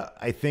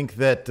 I think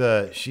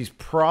that she's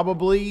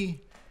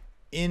probably,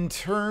 in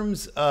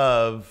terms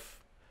of,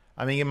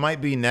 I mean, it might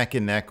be neck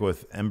and neck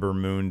with Ember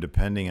Moon,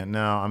 depending on.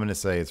 No, I'm going to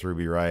say it's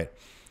Ruby Riott.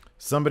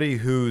 Somebody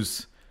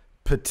whose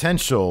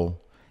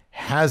potential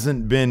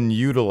hasn't been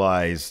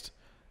utilized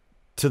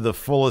to the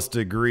fullest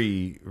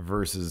degree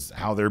versus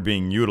how they're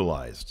being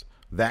utilized.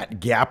 That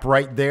gap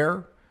right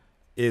there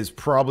is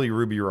probably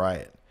Ruby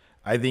Riott.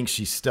 I think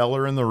she's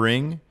stellar in the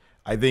ring.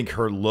 I think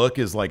her look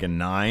is like a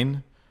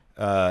 9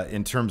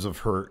 in terms of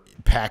her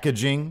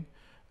packaging.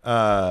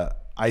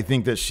 I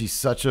think that she's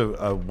such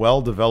a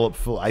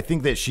well-developed I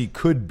think that she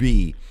could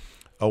be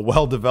a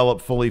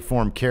well-developed, fully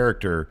formed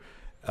character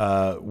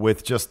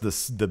with just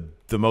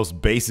the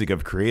most basic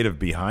of creative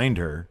behind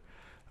her.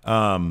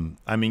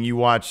 I mean, you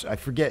watch, I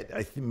forget,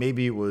 I think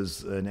maybe it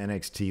was an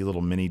NXT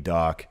little mini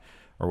doc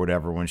or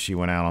whatever when she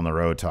went out on the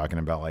road talking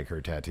about like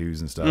her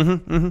tattoos and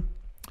stuff.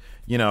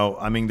 You know,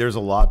 I mean, there's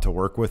a lot to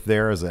work with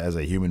there as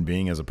a human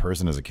being, as a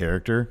person, as a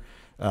character.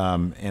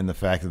 And the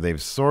fact that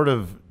they've sort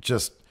of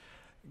just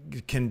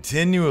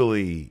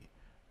continually,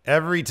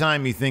 every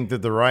time you think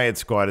that the Riot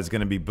Squad is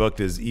going to be booked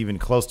as even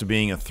close to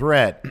being a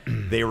threat,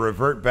 they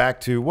revert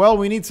back to, well,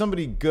 we need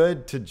somebody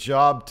good to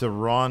job to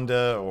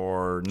Ronda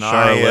or Nia.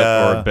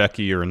 Charlotte or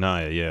Becky or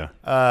Nia,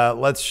 yeah.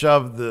 Let's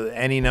shove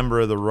any number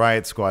of the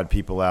Riot Squad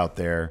people out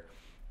there.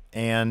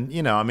 And,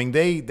 you know, I mean,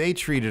 they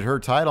treated her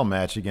title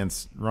match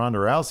against Ronda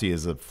Rousey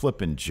as a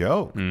flipping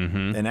joke,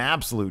 an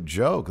absolute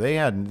joke. They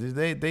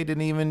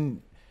didn't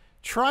even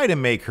try to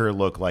make her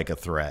look like a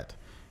threat.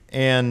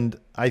 And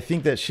I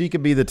think that she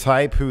could be the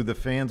type who the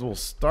fans will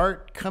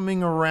start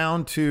coming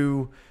around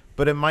to,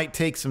 but it might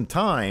take some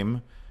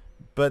time.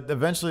 But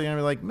eventually they're going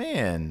to be like,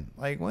 man,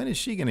 like, when is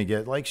she going to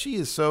get, like, she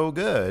is so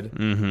good.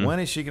 When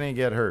is she going to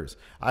get hers?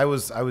 I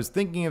was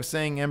thinking of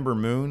saying Ember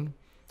Moon,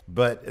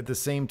 but at the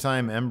same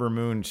time, Ember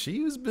Moon,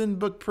 she's been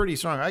booked pretty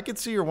strong. I could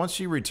see her, once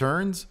she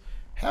returns,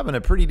 having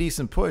a pretty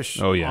decent push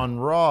on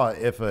Raw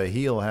if a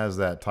heel has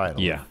that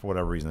title. Yeah. For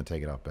whatever reason, to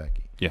take it off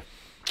Becky. Yeah.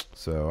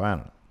 So, I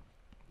don't know.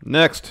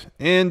 Next,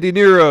 Andy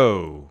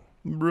Nero.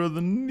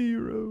 Brother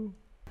Nero.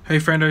 Hey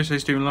friendos, hey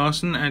Stephen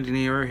Larson, Andy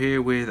Nero here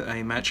with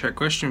a match chat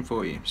question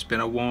for you. It's been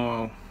a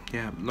while,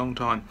 long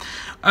time.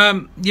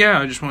 I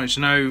just wanted to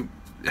know,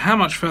 how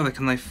much further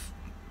can they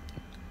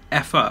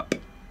F up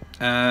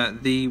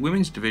the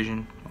women's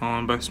division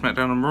on both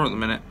SmackDown and Raw at the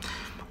minute?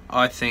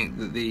 I think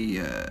that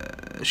the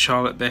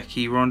Charlotte,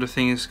 Becky, Ronda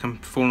thing has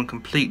fallen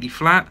completely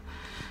flat.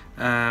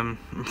 I'm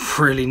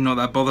really not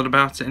that bothered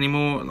about it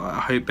anymore. Like, I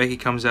hope Becky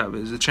comes out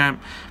as the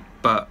champ,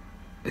 but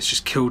it's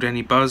just killed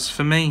any buzz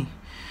for me.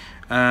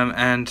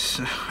 And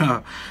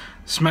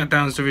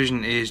SmackDown's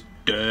division is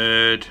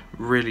dead,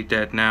 really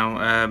dead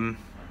now.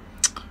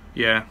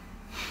 Yeah,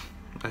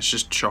 that's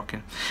just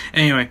shocking.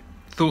 Anyway,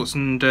 thoughts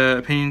and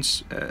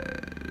opinions.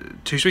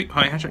 Too sweet.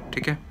 Hi, Handshake.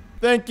 Take care.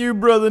 Thank you,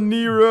 Brother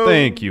Nero.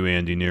 Thank you,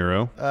 Andy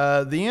Nero.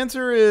 The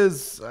answer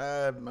is,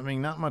 I mean,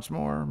 not much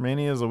more.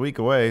 Mania is a week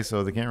away,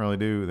 so they can't really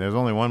do. There's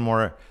only one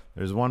more.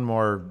 There's one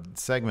more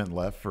segment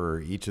left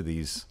for each of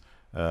these,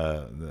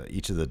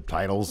 each of the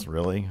titles.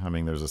 Really, I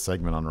mean, there's a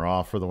segment on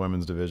Raw for the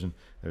women's division.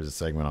 There's a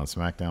segment on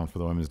SmackDown for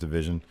the women's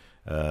division.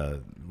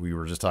 We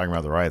were just talking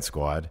about the Riot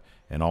Squad,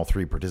 and all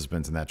 3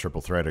 participants in that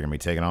triple threat are going to be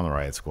taking on the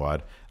Riot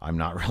Squad. I'm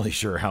not really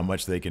sure how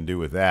much they can do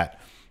with that.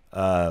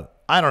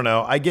 I don't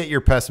know. I get your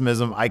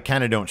pessimism. I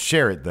kind of don't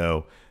share it,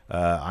 though.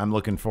 I'm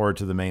looking forward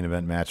to the main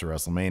event match at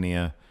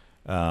WrestleMania.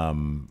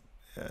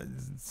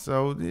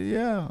 So,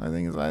 yeah, I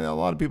think a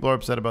lot of people are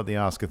upset about the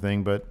Asuka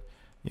thing, but,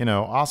 you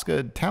know,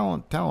 Asuka,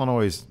 talent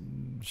always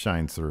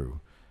shines through.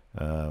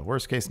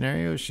 Worst case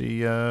scenario,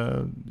 she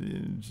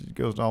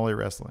goes to All Elite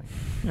Wrestling.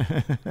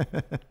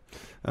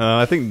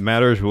 I think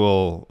matters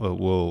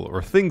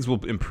things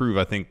will improve,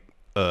 I think,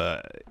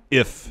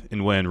 if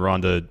and when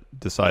Ronda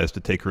decides to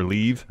take her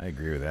leave. I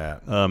agree with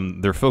that.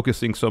 They're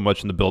focusing so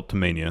much in the build to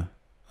Mania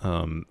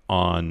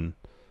on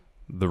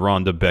the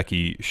Ronda,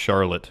 Becky,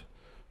 Charlotte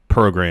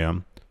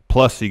program.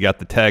 Plus, you got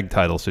the tag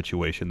title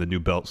situation, the new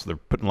belts. So they're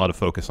putting a lot of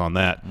focus on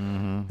that.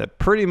 That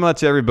pretty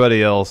much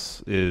everybody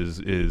else is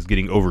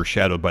getting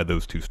overshadowed by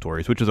those 2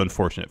 stories, which is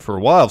unfortunate. For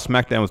a while,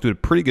 SmackDown was doing a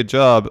pretty good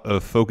job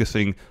of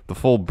focusing the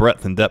full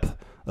breadth and depth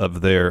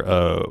of their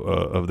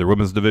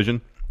women's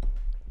division.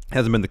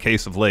 Hasn't been the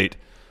case of late.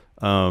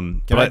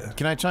 Can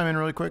I chime in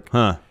really quick?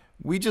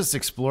 We just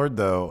explored,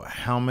 though,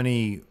 how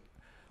many,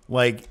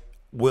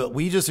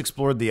 we just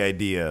explored the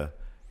idea,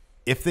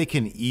 if they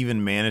can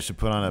even manage to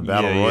put on a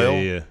battle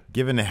royal,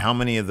 given how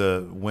many of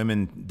the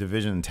women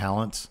division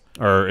talents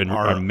are in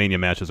Mania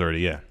matches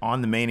already, on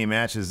the Mania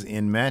matches,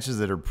 in matches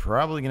that are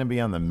probably going to be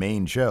on the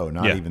main show,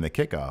 not even the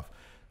kickoff.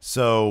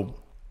 So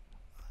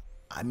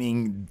I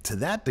mean, to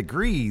that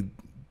degree,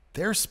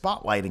 they're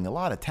spotlighting a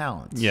lot of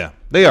talents. Yeah,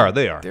 they are.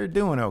 They're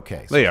doing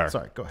okay. They are.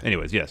 Sorry, go ahead.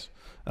 Anyways, yes.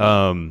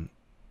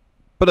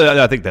 But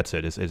I think that's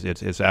it.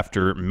 It's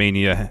after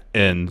Mania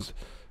ends.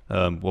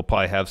 We'll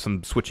probably have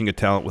some switching of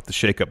talent with the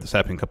shakeup that's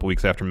happening a couple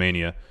weeks after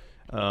Mania,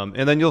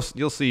 and then you'll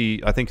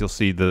see. I think you'll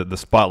see the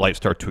spotlight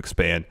start to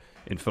expand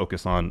and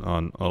focus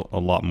on a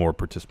lot more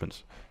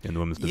participants in the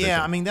women's division.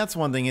 Yeah, I mean that's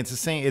one thing. It's the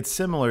same. It's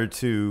similar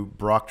to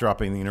Brock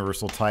dropping the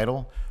Universal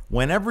title.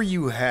 Whenever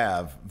you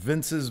have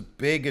Vince's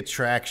big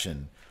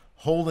attraction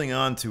holding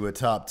on to a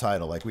top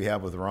title like we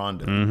have with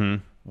Ronda,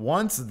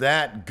 once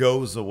that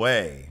goes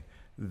away,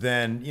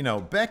 then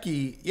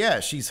Becky,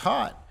 yeah, she's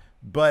hot,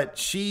 but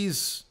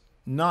she's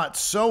not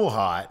so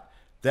hot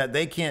that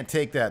they can't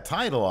take that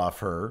title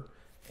off her.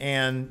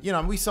 And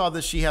we saw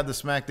that she had the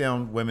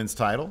SmackDown Women's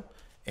title,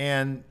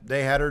 and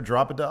they had her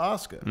drop it to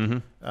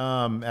Asuka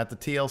at the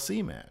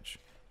TLC match,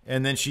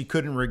 and then she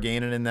couldn't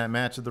regain it in that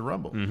match at the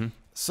Rumble.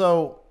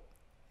 So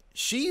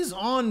she's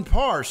on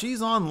par,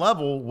 she's on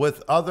level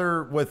with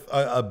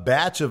a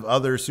batch of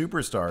other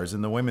superstars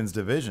in the women's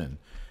divisions,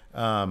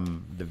 I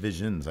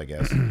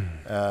guess.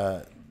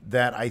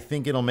 That I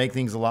think it'll make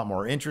things a lot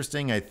more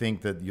interesting. I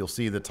think that you'll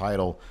see the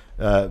title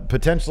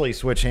potentially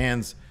switch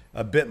hands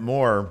a bit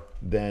more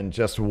than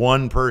just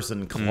one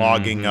person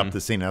clogging up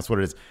the scene. That's what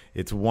it is.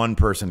 It's one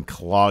person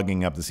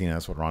clogging up the scene.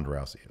 That's what Ronda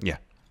Rousey is. Yeah.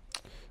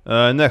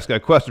 Next, got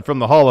a question from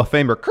the Hall of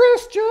Famer,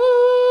 Christian.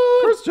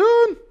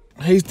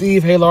 Hey,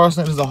 Steve. Hey,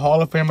 Larson. This is a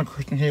Hall of Famer,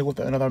 Christian, here with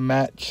another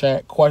Matt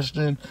Chat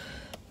question.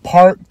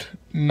 Parked,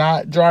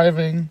 not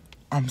driving.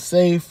 I'm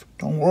safe.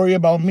 Don't worry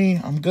about me.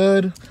 I'm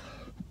good.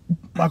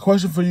 My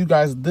question for you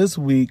guys this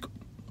week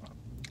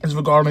is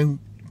regarding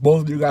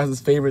both of you guys'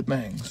 favorite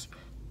things,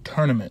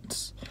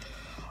 tournaments.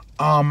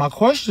 My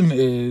question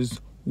is,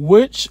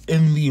 which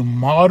in the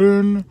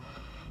modern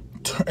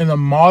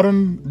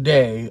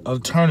day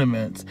of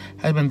tournaments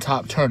has been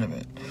top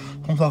tournament?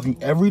 I'm talking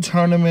every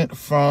tournament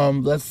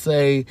from, let's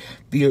say,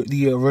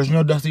 the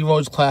original Dusty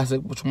Rhodes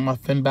Classic, which was my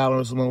Finn Balor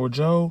and Samoa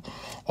Joe,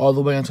 all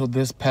the way until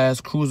this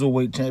past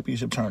Cruiserweight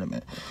Championship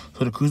tournament.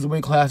 So the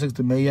Cruiserweight Classics,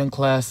 the Mae Young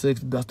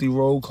Classics, the Dusty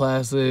Rhodes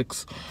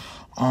Classics,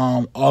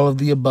 all of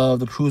the above,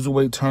 the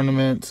Cruiserweight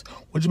tournaments,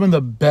 which has been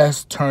the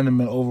best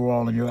tournament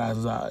overall in your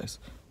guys' eyes?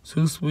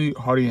 Too sweet,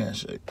 hearty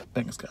handshake.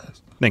 Thanks,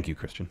 guys. Thank you,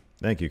 Christian.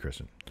 Thank you,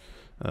 Christian.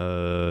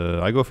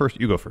 I go first.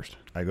 You go first.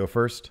 I go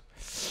first.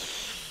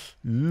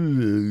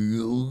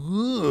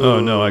 Oh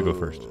no, I go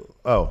first.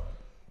 Oh,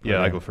 yeah,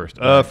 okay. I go first.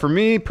 For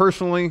me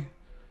personally,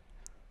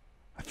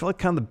 I feel like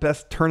kind of the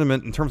best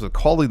tournament in terms of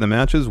quality of the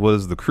matches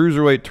was the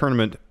Cruiserweight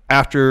tournament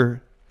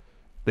after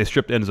they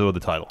stripped Enzo of the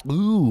title.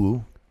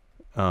 Ooh.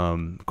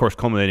 Of course,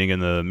 culminating in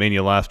the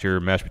Mania last year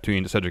match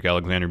between Cedric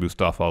Alexander and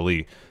Mustafa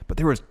Ali. But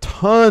there was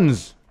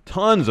tons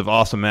of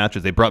awesome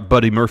matches. They brought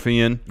Buddy Murphy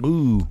in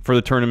for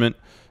the tournament.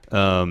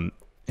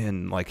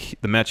 And like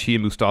the match he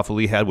and Mustafa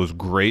Ali had was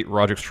great.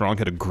 Roderick Strong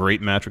had a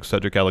great match with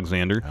Cedric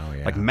Alexander. Oh,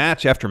 yeah. Like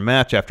match after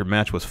match after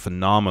match was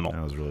phenomenal.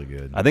 That was really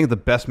good. I think the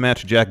best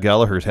match Jack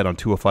Gallagher's had on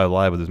 205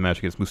 Live was his match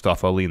against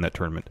Mustafa Ali in that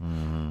tournament.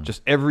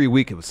 Just every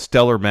week it was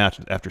stellar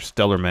match after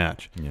stellar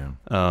match. Yeah.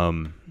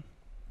 And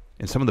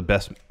some of the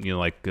best,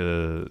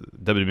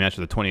 WWE matches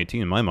of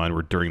 2018 in my mind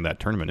were during that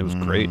tournament. It was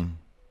great.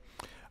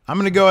 I'm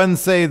going to go ahead and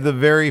say the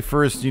very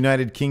first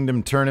United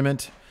Kingdom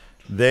tournament.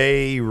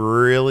 They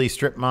really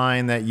strip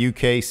mine that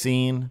UK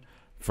scene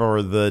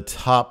for the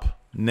top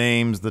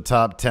names, the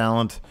top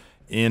talent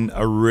in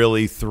a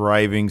really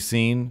thriving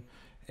scene.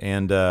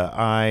 And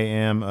I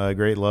am a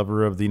great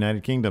lover of the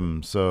United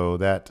Kingdom, so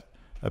that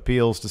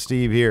appeals to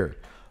Steve here.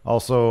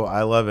 Also,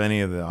 I love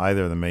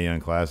either of the Mae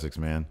Young Classics,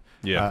 man.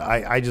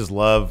 Yeah. I just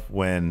love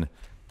when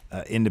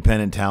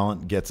independent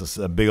talent gets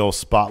a big old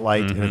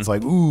spotlight, and it's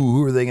like, ooh,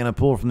 who are they going to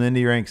pull from the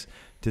indie ranks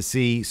to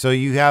see? So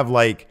you have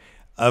like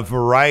a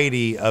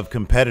variety of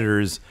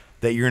competitors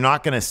that you're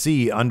not going to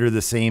see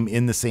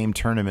in the same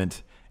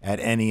tournament at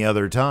any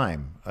other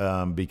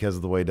time because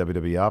of the way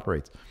WWE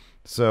operates.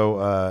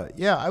 So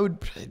yeah, I would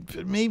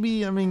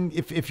maybe. I mean,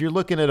 if you're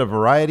looking at a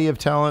variety of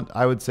talent,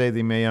 I would say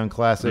the Mae Young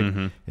Classic.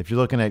 If you're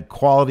looking at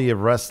quality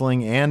of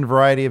wrestling and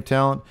variety of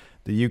talent,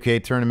 the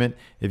UK tournament.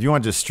 If you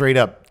want just straight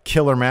up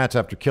killer match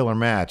after killer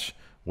match,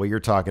 what you're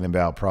talking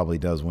about probably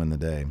does win the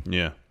day.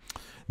 Yeah.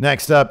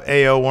 Next up,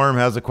 AO Worm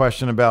has a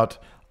question about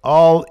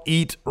All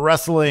Elite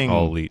Wrestling.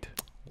 All Elite.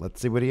 Let's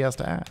see what he has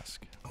to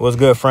ask. What's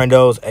good,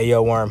 friendos?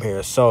 AO Worm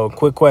here. So,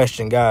 quick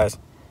question, guys.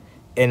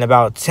 In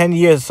about 10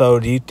 years or so,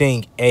 do you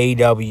think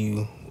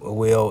AEW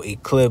will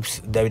eclipse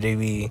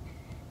WWE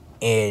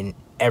in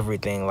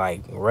everything,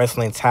 like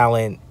wrestling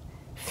talent,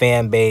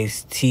 fan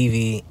base,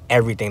 TV,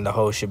 everything, the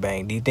whole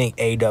shebang? Do you think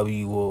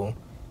AEW will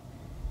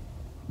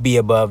be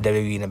above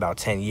WWE in about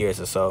 10 years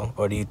or so?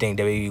 Or do you think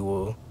WWE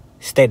will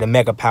stay the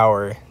mega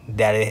power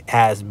that it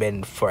has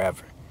been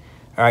forever?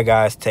 All right,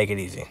 guys, take it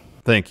easy.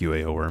 Thank you,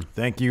 AO Worm.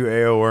 Thank you,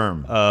 AO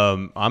Worm.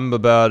 I'm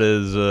about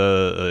as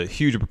a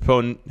huge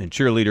proponent and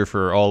cheerleader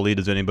for All Elite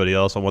as anybody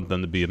else. I want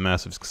them to be a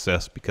massive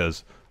success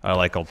because I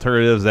like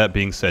alternatives. That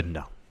being said,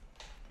 no.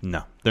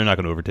 No, they're not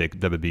going to overtake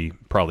WWE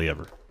probably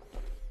ever.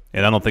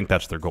 And I don't think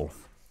that's their goal.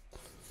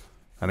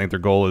 I think their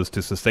goal is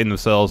to sustain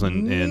themselves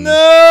and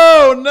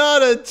No,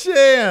 not a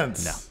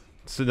chance. No.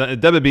 So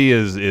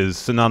WWE is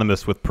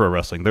synonymous with pro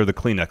wrestling. They're the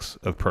Kleenex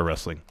of pro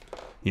wrestling.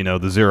 You know,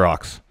 the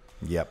Xerox.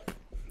 Yep.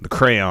 The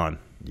crayon.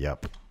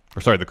 Yep.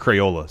 Or sorry, the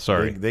Crayola.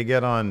 Sorry. They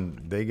get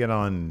on.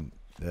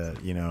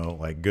 You know,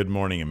 like Good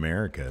Morning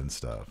America and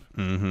stuff.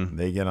 Mm-hmm.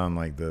 They get on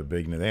like the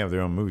big. They have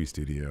their own movie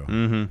studio.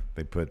 Mm-hmm.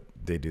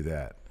 They do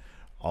that.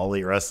 All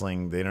Elite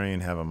Wrestling, they don't even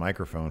have a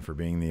microphone for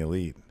being the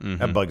elite. Mm-hmm.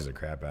 That bugs the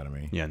crap out of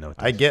me. Yeah, no.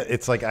 I get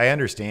it's like I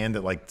understand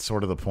that like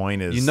sort of the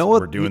point is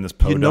what? We're doing this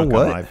podunk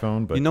on my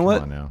phone, but you know come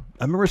what? on now.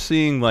 I remember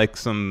seeing like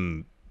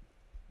some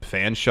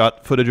fan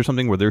shot footage or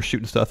something where they're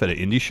shooting stuff at an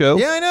indie show.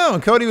 Yeah, I know.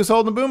 And Cody was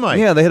holding a boom mic.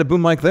 Yeah, they had a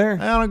boom mic there.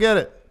 I don't get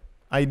it.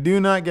 I do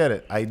not get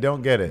it. I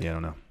don't get it. Yeah, I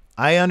don't know.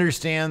 I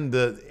understand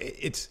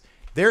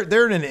they're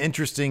in an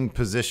interesting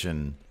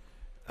position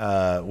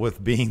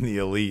with being the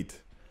elite.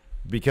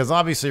 Because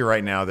obviously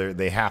right now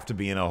they have to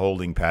be in a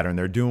holding pattern.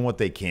 They're doing what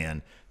they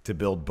can to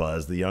build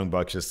buzz. The Young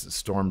Bucks just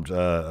stormed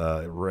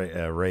Rey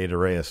de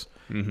Reyes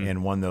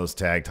and won those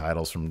tag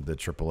titles from the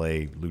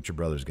AAA Lucha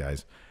Brothers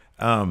guys.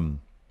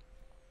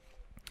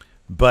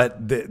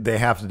 But they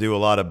have to do a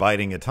lot of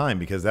biding of time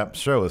because that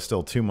show is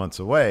still 2 months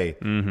away.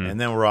 Mm-hmm.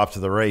 And then we're off to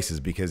the races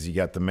because you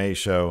got the May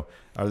show.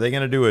 Are they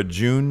going to do a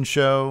June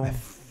show? I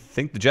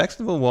think the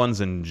Jacksonville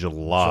one's in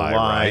July,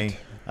 right?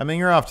 I mean,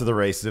 you're off to the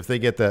races. If they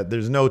get that,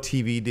 there's no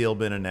TV deal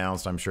been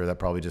announced. I'm sure that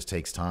probably just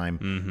takes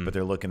time. But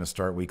they're looking to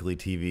start weekly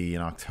TV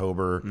in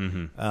October.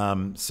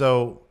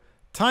 So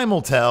time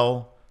will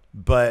tell.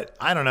 But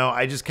I don't know.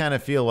 I just kind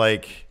of feel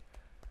like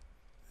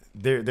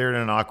they're in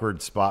an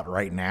awkward spot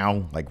right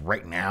now, like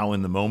right now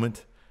in the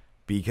moment.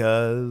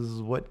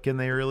 Because what can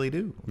they really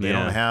do? They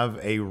don't have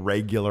a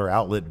regular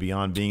outlet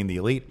beyond being the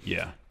elite.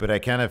 Yeah. But I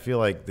kind of feel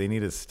like they need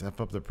to step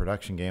up the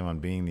production game on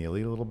being the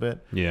elite a little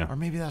bit. Yeah. Or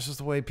maybe that's just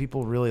the way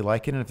people really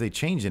like it. And if they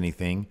change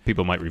anything,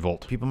 people might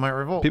revolt. People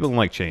don't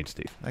like change,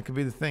 Steve. That could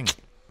be the thing.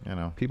 You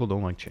know, people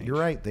don't like change. You're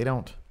right. They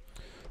don't.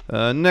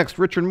 Next,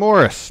 Richard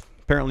Morris,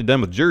 apparently done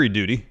with jury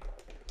duty.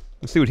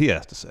 Let's see what he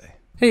has to say.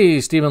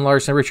 Hey, Stephen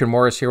Larson, Richard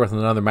Morris here with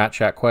another Matt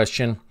Chat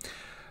question.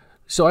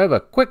 So I have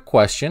a quick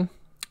question.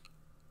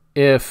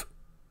 If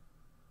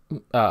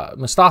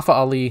Mustafa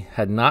Ali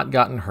had not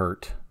gotten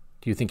hurt,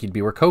 do you think he'd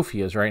be where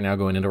Kofi is right now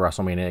going into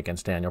WrestleMania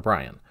against Daniel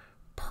Bryan?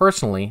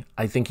 Personally,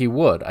 I think he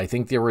would. I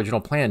think the original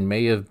plan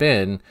may have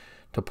been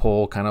to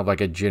pull kind of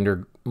like a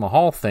Jinder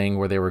Mahal thing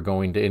where they were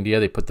going to India.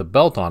 They put the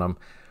belt on him.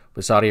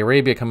 With Saudi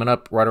Arabia coming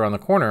up right around the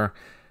corner,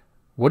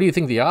 what do you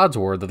think the odds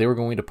were that they were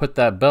going to put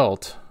that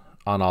belt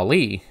on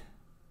Ali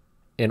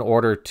in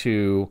order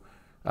to,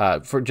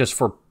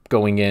 for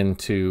going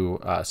into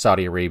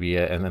Saudi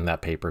Arabia and then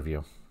that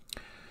pay-per-view?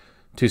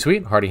 Too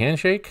sweet, hearty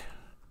handshake.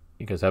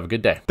 You guys have a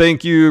good day.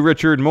 Thank you,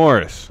 Richard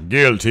Morris.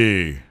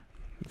 Guilty.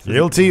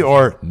 Guilty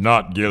or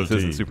not guilty? This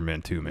isn't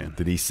Superman 2, man.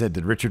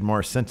 Did Richard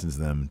Morris sentence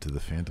them to the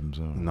Phantom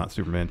Zone? Not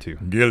Superman 2.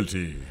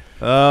 Guilty.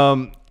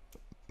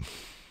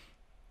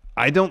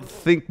 I don't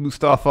think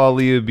Mustafa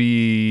Ali would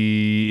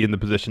be in the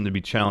position to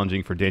be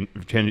challenging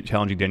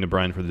Daniel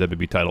Bryan for the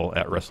WWE title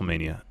at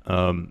WrestleMania.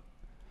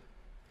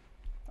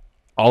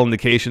 All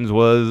indications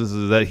was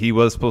that he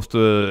was supposed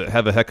to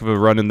have a heck of a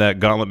run in that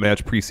gauntlet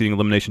match preceding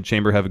Elimination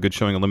Chamber, have a good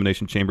showing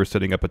Elimination Chamber,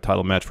 setting up a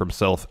title match for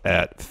himself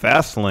at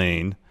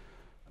Fastlane.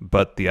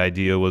 But the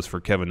idea was for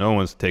Kevin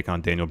Owens to take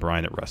on Daniel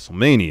Bryan at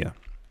WrestleMania.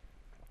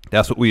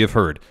 That's what we have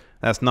heard.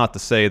 That's not to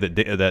say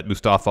that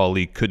Mustafa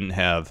Ali couldn't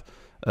have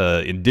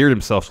endeared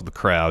himself to the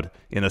crowd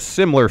in a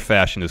similar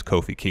fashion as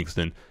Kofi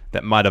Kingston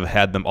that might have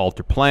had them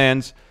alter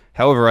plans.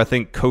 However, I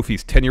think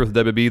Kofi's tenure with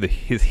WWE,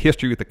 his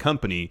history with the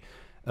company,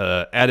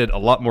 added a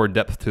lot more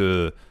depth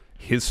to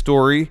his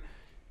story,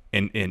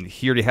 and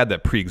he already had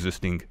that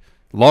pre-existing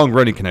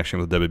long-running connection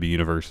with WWE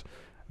Universe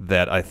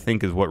that I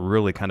think is what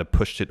really kind of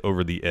pushed it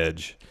over the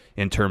edge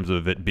in terms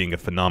of it being a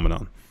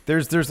phenomenon.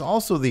 There's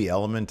also the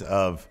element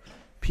of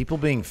people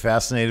being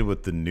fascinated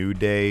with the New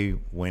Day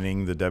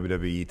winning the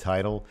WWE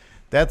title.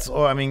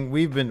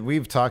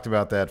 We've talked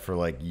about that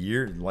for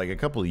a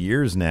couple of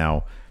years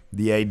now.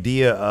 The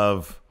idea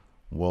of,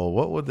 well,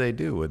 what would they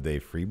do? Would they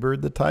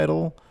freebird the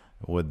title?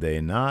 Would they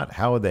not?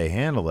 How would they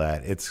handle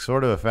that? It's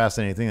sort of a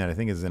fascinating thing that I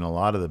think is in a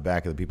lot of the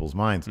back of the people's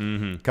minds.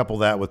 Mm-hmm. Couple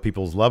that with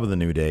people's love of the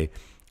New Day,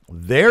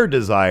 their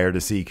desire to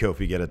see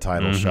Kofi get a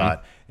title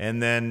shot,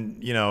 and then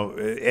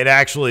it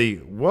actually,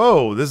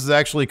 this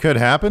actually could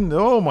happen.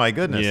 Oh my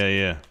goodness!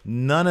 Yeah.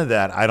 None of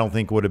that I don't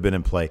think would have been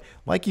in play.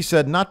 Like you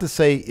said, not to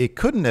say it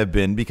couldn't have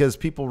been because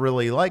people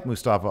really like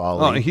Mustafa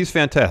Ali. Oh, he's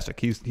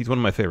fantastic. He's one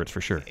of my favorites for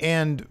sure.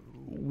 And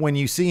when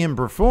you see him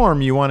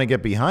perform, you want to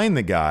get behind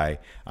the guy.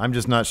 I'm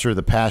just not sure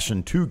the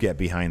passion to get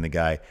behind the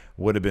guy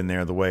would have been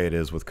there the way it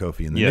is with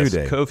Kofi in the New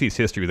Day. Kofi's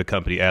history of the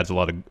company adds a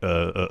lot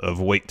of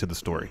weight to the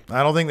story.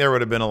 I don't think there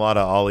would have been a lot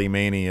of Ali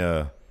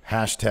Mania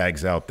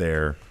hashtags out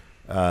there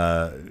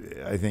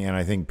I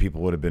think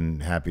people would have been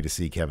happy to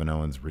see Kevin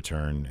Owens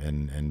return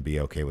and be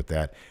okay with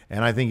that.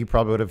 And I think he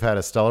probably would have had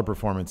a stellar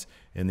performance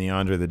in the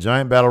Andre the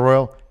Giant Battle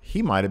Royal.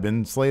 He might have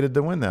been slated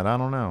to win that. I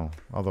don't know.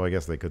 Although I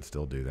guess they could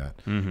still do that.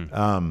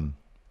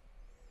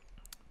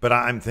 But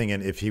I'm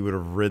thinking if he would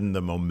have ridden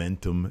the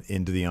momentum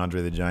into the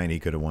Andre the Giant, he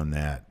could have won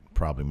that.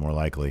 Probably more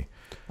likely.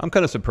 I'm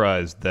kind of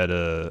surprised that.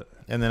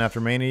 And then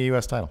after Mania,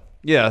 U.S. title.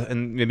 Yeah,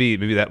 and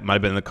maybe that might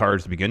have been in the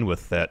cards to begin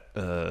with. That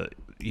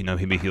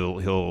maybe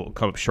he'll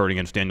come up short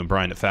against Daniel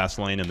Bryan at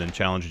Fastlane and then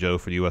challenge Joe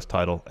for the U.S.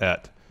 title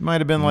at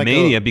might have been like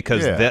Mania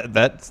because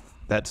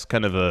that's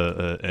kind of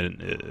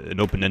an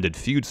open-ended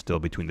feud still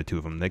between the two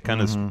of them. They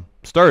kind of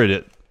started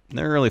it.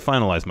 Never really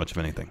finalized much of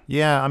anything.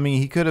 Yeah, I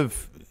mean, he could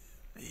have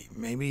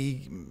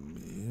maybe.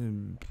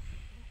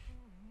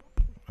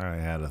 I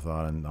had a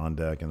thought on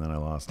deck and then I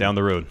lost down it.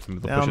 The road.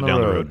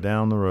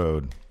 Down the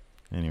road.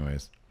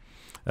 Anyways,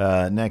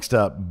 next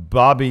up,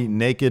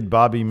 Naked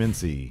Bobby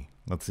Mincy.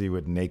 Let's see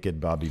what Naked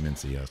Bobby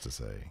Mincy has to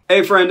say.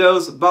 Hey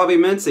friendos, Bobby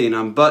Mincy, and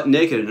I'm butt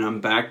naked, and I'm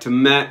back to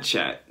Matt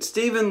Chat.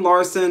 Steven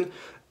Larson,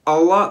 a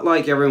lot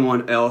like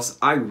everyone else,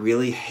 I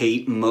really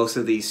hate most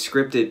of these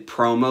scripted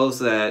promos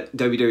that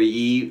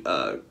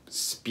WWE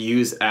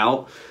spews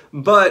out.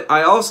 But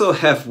I also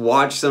have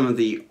watched some of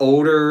the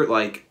older,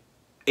 like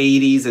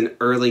 80s and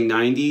early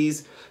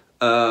 90s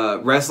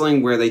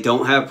wrestling where they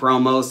don't have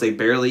promos, they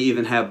barely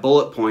even have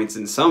bullet points,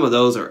 and some of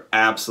those are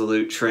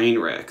absolute train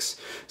wrecks.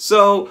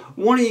 So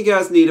one of you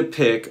guys need to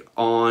pick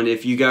on,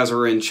 if you guys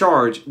are in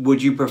charge,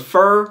 would you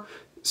prefer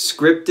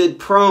scripted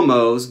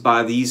promos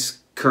by these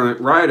current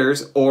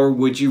writers, or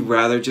would you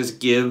rather just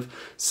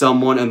give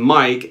someone a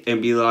mic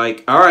and be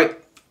like, all right,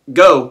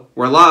 go,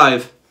 we're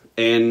live,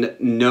 and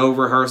no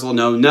rehearsal,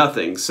 no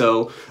nothing.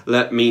 So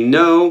let me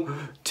know.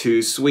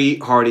 To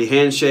sweet, hearty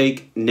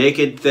handshake,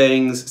 naked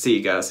things. See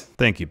you guys.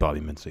 Thank you,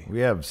 Bobby Mincy. We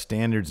have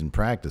standards and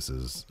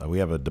practices. We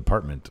have a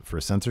department for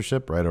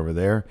censorship right over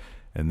there,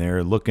 and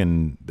they're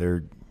looking.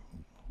 They're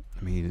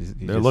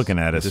looking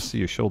at us. Just see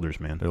your shoulders,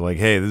 man. They're like,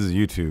 "Hey, this is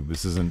YouTube.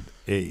 This isn't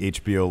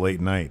HBO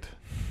late night.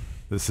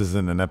 This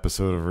isn't an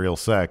episode of Real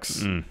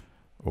Sex,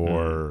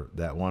 or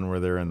that one where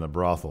they're in the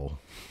brothel,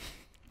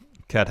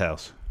 Cat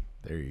House."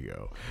 There you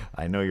go.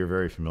 I know you're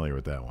very familiar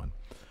with that one.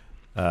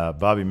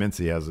 Bobby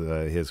Mincy has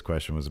his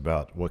question was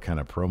about what kind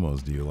of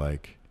promos do you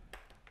like?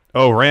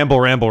 Oh, ramble.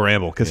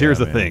 Because here's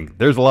the thing: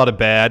 there's a lot of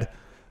bad,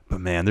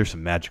 but man, there's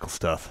some magical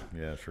stuff.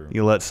 Yeah, true.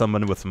 You let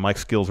someone with some mic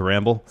skills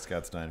ramble.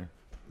 Scott Steiner,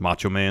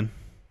 Macho Man.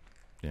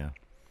 Yeah,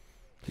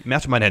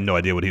 Macho Man had no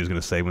idea what he was going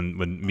to say when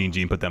Mean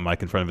Gene put that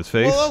mic in front of his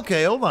face. Well,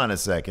 okay, hold on a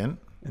second.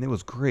 And it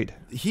was great.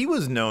 He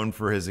was known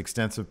for his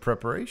extensive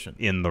preparation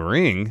in the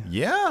ring.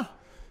 Yeah.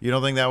 You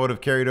don't think that would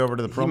have carried over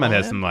to the promo? He might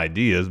have some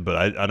ideas, but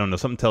I don't know.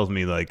 Something tells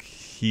me like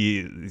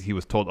he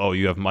was told, oh,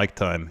 you have mic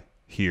time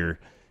here.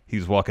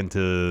 He's walking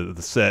to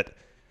the set,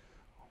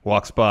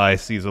 walks by,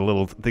 sees a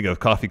little thing of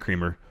coffee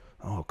creamer.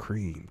 Oh,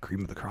 cream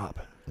of the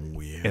crop.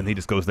 Oh, yeah. And he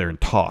just goes there and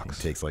talks.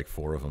 He takes like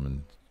 4 of them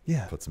and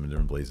puts them in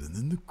different places. And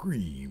then the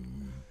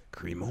cream.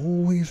 Cream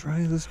always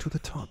rises to the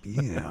top.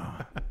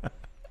 Yeah.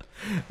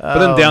 But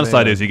then the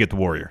downside is you get the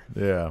Warrior.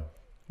 Yeah.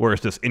 Where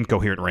it's just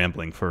incoherent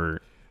rambling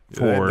for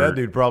that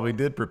dude probably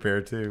did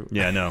prepare too.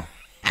 Yeah, I know.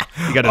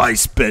 He got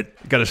his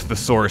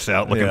thesaurus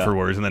out looking for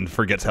words, and then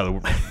forget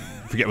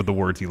what the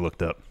words he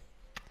looked up.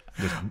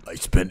 I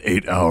spent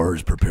 8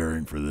 hours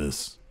preparing for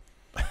this.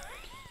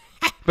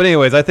 But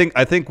anyways, I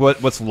think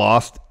what's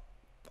lost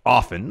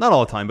often, not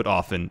all the time, but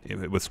often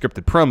with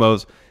scripted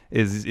promos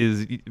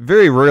is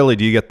very rarely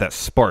do you get that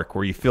spark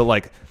where you feel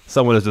like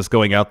someone is just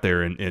going out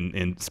there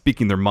and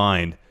speaking their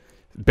mind,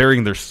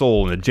 bearing their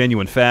soul in a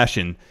genuine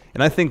fashion.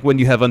 And I think when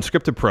you have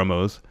unscripted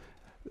promos,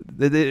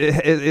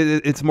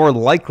 it's more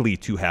likely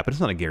to happen.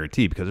 It's not a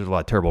guarantee because there's a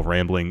lot of terrible,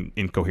 rambling,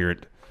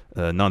 incoherent,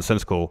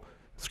 nonsensical,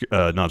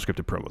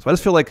 non-scripted promos. But I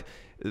just feel like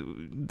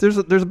there's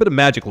a bit of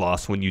magic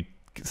lost when you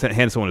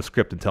hand someone a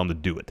script and tell them to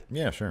do it.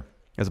 Yeah, sure.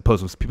 As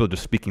opposed to people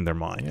just speaking their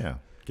mind. Yeah.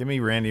 Give me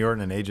Randy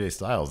Orton and AJ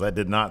Styles. That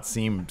did not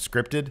seem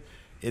scripted.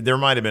 There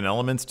might have been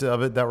elements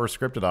of it that were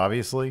scripted,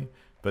 obviously.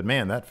 But,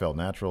 man, that felt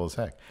natural as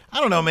heck. I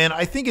don't know, man.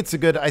 I think it's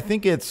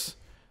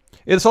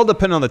It's all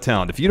dependent on the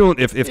talent. If you don't,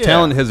 if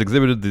talent has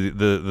exhibited the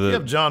if you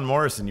have John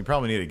Morrison, you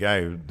probably need a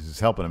guy who's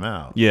helping him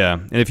out. Yeah,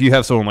 and if you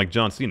have someone like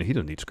John Cena, he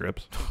doesn't need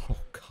scripts. Oh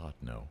God,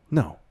 no.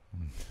 No.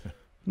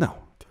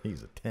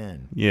 He's a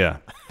 10. Yeah.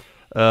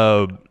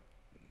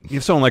 You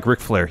have someone like Ric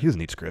Flair, he doesn't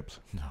need scripts.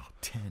 No,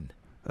 10.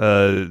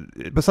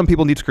 But some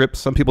people need scripts.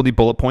 Some people need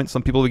bullet points.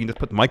 Some people, you can just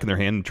put the mic in their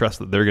hand and trust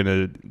that they're going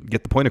to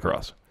get the point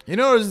across. You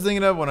know what I was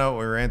thinking of when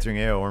we were answering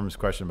A.O. Orm's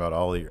question about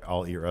all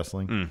elite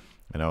wrestling,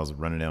 and I was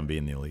running down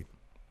being the elite.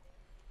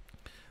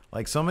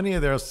 Like so many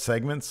of their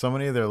segments, so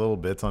many of their little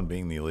bits on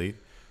being the elite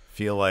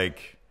feel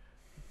like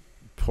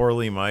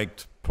poorly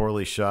mic'd,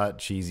 poorly shot,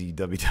 cheesy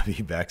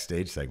WWE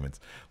backstage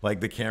segments. Like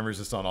the camera's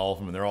just on all of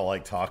them, and they're all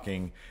like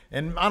talking.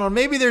 And I don't know,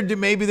 maybe they're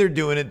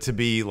doing it to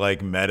be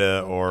like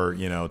meta or to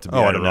be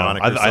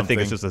ironic. I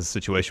think it's just a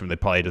situation where they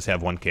probably just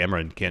have one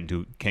camera and can't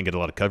get a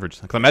lot of coverage.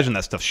 Because imagine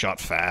that stuff shot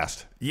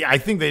fast. Yeah, I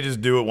think they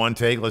just do it one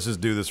take. Let's just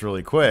do this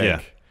really quick.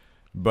 Yeah.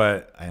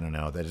 But I don't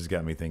know. That just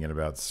got me thinking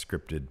about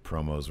scripted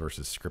promos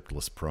versus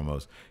scriptless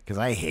promos, because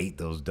I hate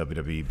those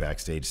WWE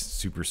backstage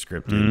super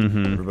scripted.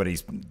 Mm-hmm.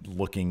 Everybody's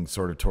looking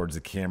sort of towards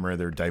the camera.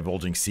 They're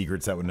divulging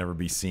secrets that would never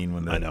be seen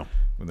when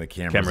the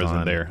camera's in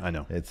on. there. I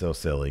know. It's so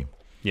silly.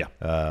 Yeah.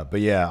 But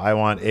yeah, I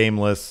want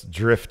aimless,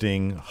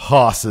 drifting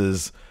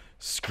hosses,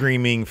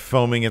 screaming,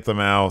 foaming at the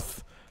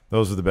mouth.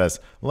 Those are the best.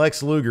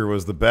 Lex Luger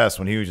was the best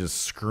when he was just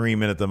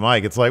screaming at the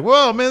mic. It's like,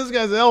 whoa, man, this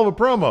guy's a hell of a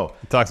promo.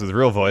 He talks his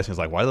real voice, and he's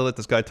like, why do they let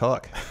this guy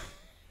talk?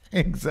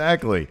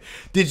 Exactly.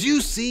 Did you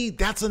see?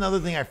 That's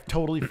another thing I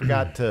totally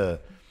forgot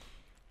to.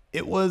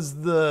 It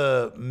was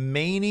the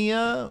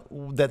Mania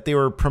that they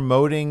were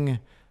promoting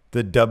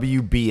the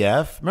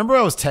WBF. Remember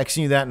I was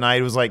texting you that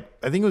night? It was like,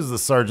 I think it was the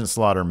Sergeant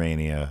Slaughter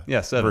Mania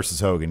versus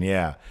Hogan.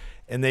 Yeah.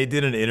 And they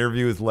did an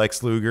interview with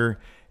Lex Luger,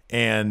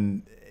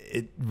 and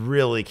it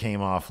really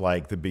came off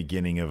like the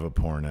beginning of a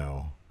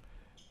porno.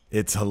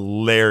 It's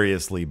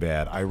hilariously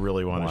bad. I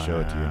really want to show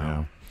it to you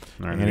now.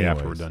 All right, maybe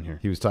after we're done here.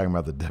 He was talking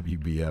about the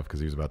WBF because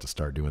he was about to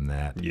start doing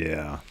that.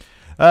 Yeah.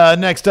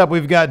 Next up,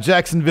 we've got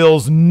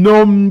Jacksonville's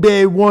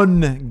number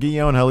one,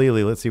 Guillaume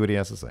Halili. Let's see what he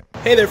has to say.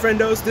 Hey there,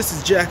 friendos. This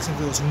is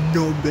Jacksonville's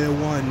number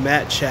one,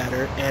 Matt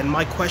Chatter. And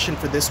my question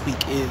for this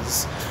week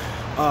is,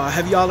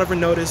 have y'all ever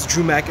noticed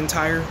Drew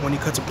McIntyre, when he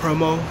cuts a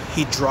promo,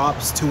 he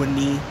drops to a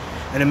knee,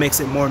 and it makes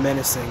it more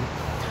menacing?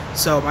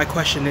 So my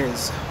question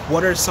is,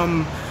 what are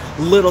some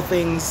little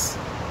things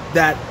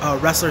that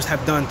wrestlers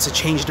have done to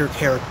change their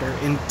character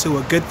into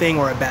a good thing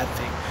or a bad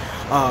thing?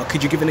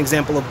 Could you give an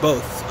example of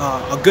both?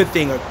 A good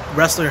thing a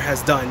wrestler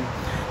has done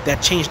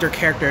that changed their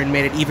character and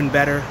made it even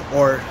better,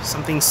 or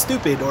something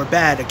stupid or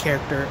bad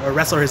a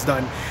wrestler has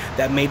done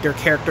that made their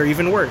character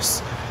even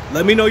worse?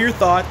 Let me know your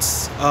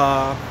thoughts.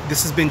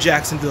 This has been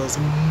Jacksonville's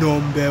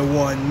number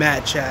one,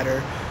 Matt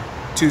Chatter.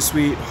 Too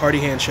sweet, hearty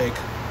handshake.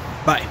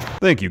 Bye.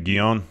 Thank you,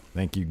 Guillaume.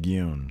 Thank you,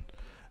 Guillaume.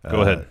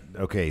 Go ahead.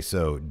 Okay,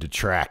 so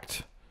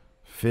detract.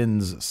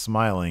 Finn's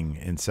smiling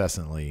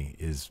incessantly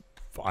is,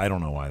 I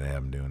don't know why they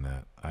have him doing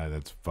that.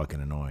 That's fucking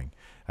annoying.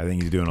 I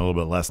think he's doing a little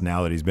bit less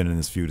now that he's been in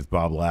this feud with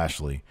Bob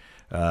Lashley.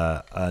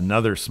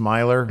 Another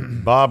smiler,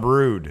 Bob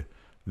Roode.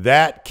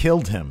 That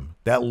killed him.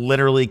 That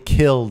literally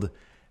killed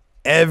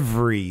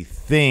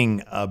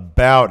everything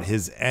about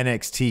his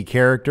NXT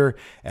character.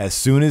 As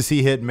soon as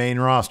he hit main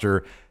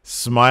roster,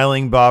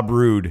 smiling Bob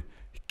Roode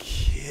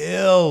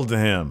killed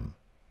him.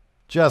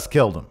 Just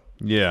killed him.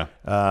 Yeah.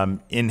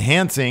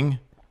 Enhancing,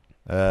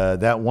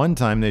 that one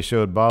time they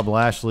showed Bob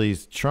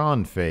Lashley's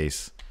Tron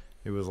face.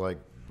 It was like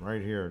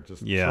right here,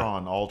 just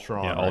Tron, all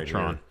Tron. Yeah, all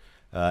Tron.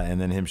 And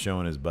then him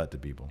showing his butt to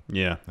people.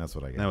 Yeah. That's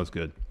what I got. That was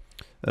good.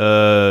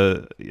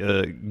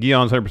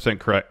 Guillaume's 100%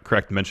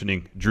 correct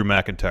mentioning Drew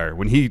McIntyre.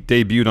 When he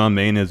debuted on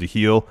Main as a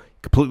heel,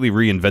 completely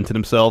reinvented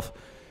himself.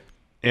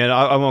 And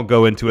I won't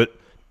go into it.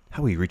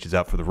 How he reaches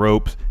out for the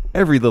ropes.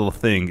 Every little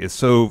thing is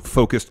so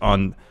focused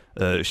on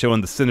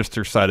showing the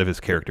sinister side of his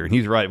character. And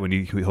he's right when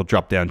he'll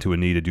drop down to a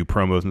knee to do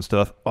promos and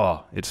stuff.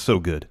 Oh, it's so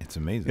good. It's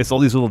amazing. It's all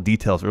these little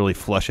details that really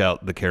flesh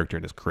out the character,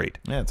 and it's great.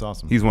 Yeah, it's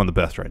awesome. He's one of the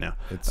best right now.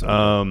 It's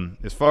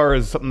as far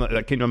as something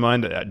that came to my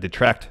mind,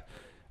 detract,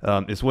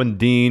 is when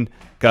Dean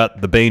got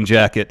the Bane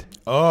jacket.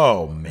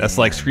 Oh, man. That's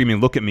like screaming,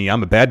 look at me,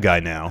 I'm a bad guy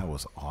now. That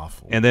was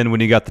awful. And then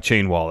when he got the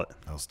chain wallet.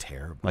 That was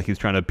terrible. Like he was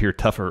trying to appear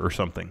tougher or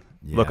something.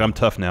 Yeah. Look, I'm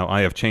tough now.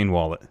 I have chain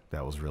wallet.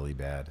 That was really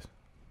bad.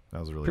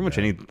 That was really pretty much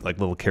any like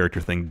little character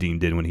thing Dean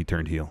did when he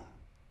turned heel.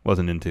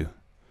 Wasn't into.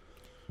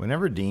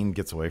 Whenever Dean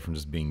gets away from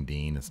just being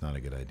Dean, it's not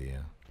a good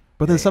idea.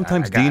 But then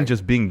sometimes Dean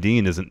just being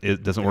Dean doesn't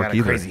work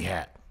either. Crazy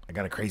hat. I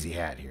got a crazy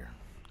hat here.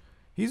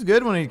 He's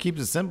good when he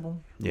keeps it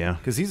simple. Yeah.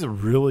 Because he's a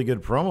really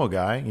good promo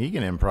guy. He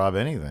can improv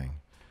anything.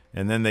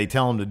 And then they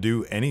tell him to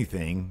do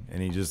anything,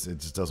 and it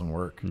just doesn't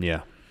work.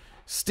 Yeah.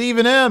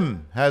 Stephen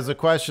M. has a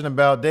question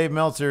about Dave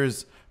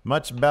Meltzer's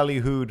much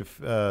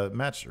ballyhooed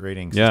match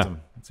rating system. Yeah.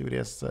 Let's see what he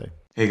has to say.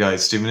 Hey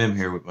guys, Stephen M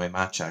here with my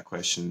match chat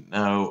question.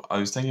 Now, I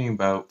was thinking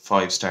about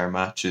 5-star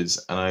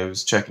matches, and I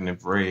was checking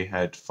if Ray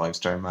had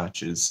 5-star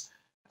matches,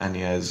 and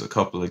he has a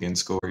couple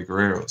against Corey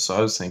Guerrero. So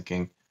I was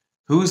thinking,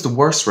 who is the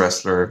worst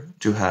wrestler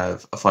to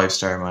have a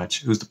 5-star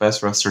match? Who's the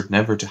best wrestler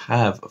never to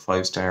have a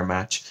 5-star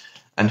match?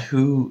 And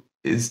who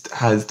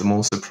has the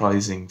most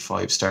surprising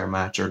 5-star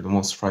match, or the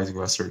most surprising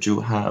wrestler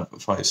to have a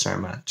 5-star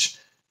match?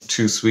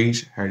 Too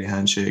sweet, hearty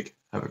handshake.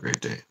 Have a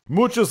great day.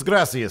 Muchas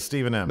gracias,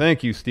 Stephen M.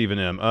 Thank you, Stephen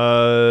M.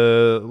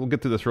 We'll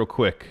get through this real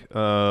quick.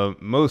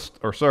 Worst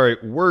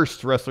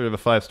wrestler of a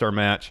 5-star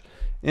match.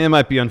 It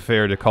might be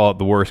unfair to call it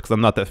the worst because I'm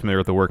not that familiar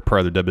with the work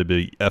prior to the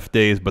WWF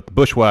days, but the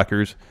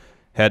Bushwhackers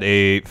had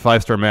a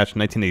 5-star match in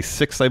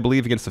 1986, I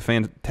believe, against the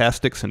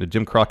Fantastics in a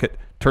Jim Crockett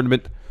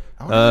tournament.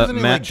 I wonder if there's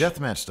any match. like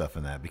deathmatch stuff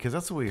in that, because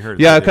that's what we heard.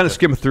 Yeah, I kind of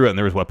skimmed through it, and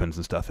there was weapons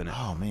and stuff in it.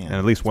 Oh man, and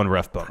at least one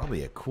ref bump.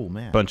 Probably a cool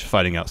match. Bunch of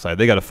fighting outside.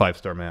 They got a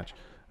 5-star match.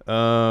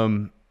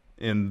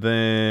 And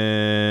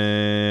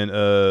then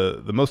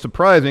the most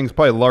surprising is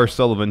probably Lars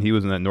Sullivan. He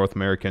was in that North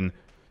American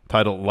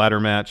title ladder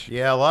match.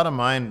 Yeah, a lot of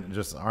mine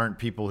just aren't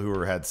people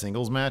who had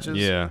singles matches.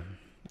 Yeah,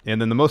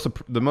 and then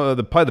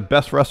probably the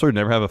best wrestler to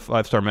never have a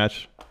 5-star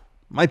match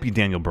might be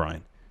Daniel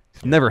Bryan.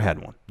 He's never had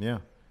one. Yeah.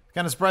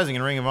 Kind of surprising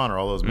in Ring of Honor,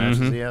 all those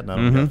matches he had. None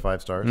of them got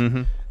 5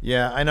 stars.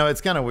 Yeah, I know. It's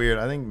kind of weird.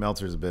 I think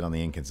Meltzer's a bit on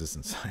the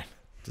inconsistent side,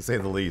 to say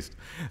the least.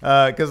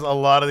 Because a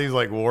lot of these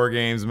like War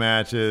Games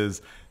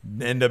matches,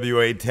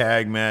 NWA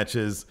tag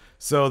matches.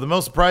 So the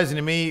most surprising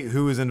to me,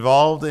 who was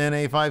involved in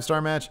a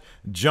 5-star match,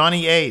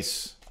 Johnny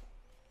Ace.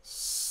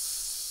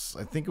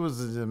 I think it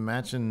was a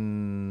match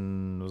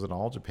was it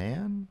All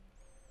Japan?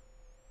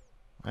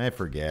 I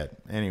forget.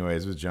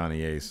 Anyways, it was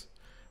Johnny Ace.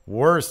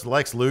 Worst,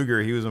 Lex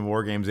Luger, he was in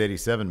War Games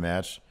 87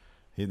 match.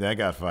 That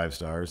got 5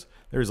 stars.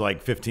 There's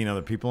like 15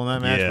 other people in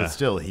that match, but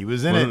still, he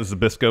was in it. Was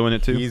Zbyszko in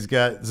it too?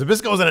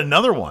 Zbyszko was in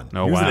another one.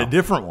 Oh, he was wow. in a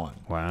different one.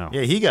 Wow.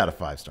 Yeah, he got a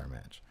 5-star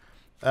match.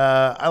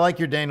 I like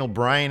your Daniel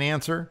Bryan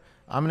answer.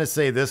 I'm going to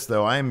say this,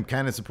 though. I am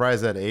kind of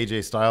surprised that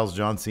AJ Styles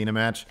John Cena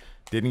match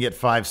didn't get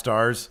 5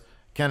 stars.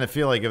 Kind of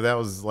feel like if that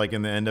was like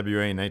in the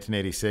NWA in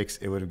 1986,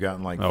 it would have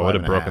gotten like 5.5. it would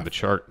have broken the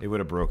chart. It would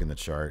have broken the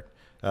chart.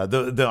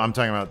 I'm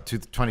talking about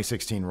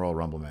 2016 Royal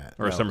Rumble match.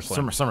 Or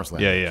SummerSlam.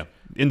 SummerSlam. Yeah.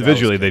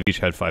 Individually, they've each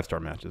had 5-star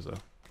matches, though.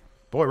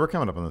 Boy, we're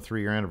coming up on the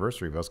 3-year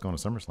anniversary of us going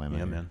to SummerSlam.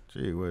 Yeah, man.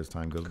 Gee whiz,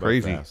 time goes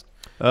Crazy. by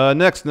fast.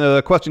 Next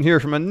question here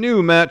from a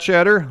new Matt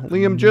Chatter,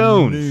 Liam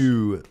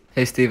Jones.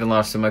 Hey, Stephen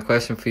Larson. My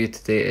question for you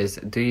today is,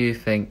 do you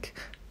think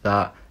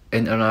that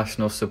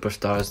international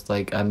superstars,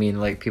 like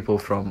people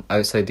from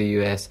outside the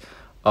US,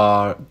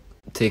 are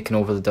taking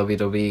over the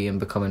WWE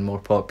and becoming more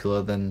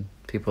popular than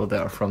people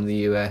that are from the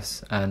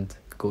US and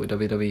go to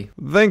WWE?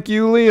 Thank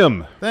you,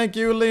 Liam. Thank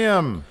you,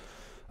 Liam.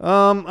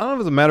 I don't know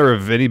if it's a matter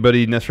of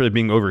anybody necessarily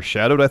being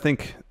overshadowed. I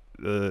think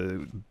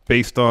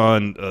based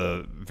on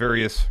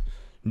various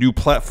new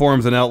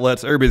platforms and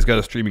outlets, everybody's got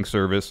a streaming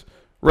service.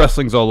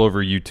 Wrestling's all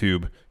over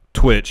YouTube,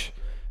 Twitch.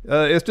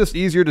 It's just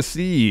easier to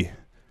see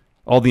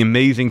all the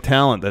amazing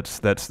talent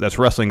that's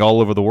wrestling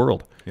all over the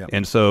world. Yep.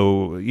 And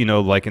so,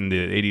 like in the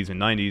 80s and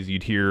 90s,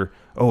 you'd hear,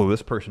 oh,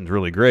 this person's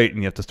really great,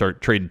 and you have to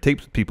start trading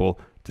tapes with people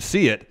to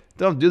see it.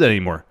 They don't do that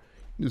anymore.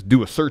 You just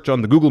do a search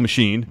on the Google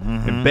machine,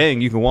 and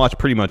bang, you can watch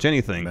pretty much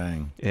anything.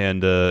 Bang.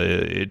 And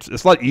it's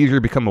a lot easier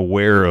to become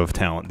aware of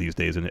talent these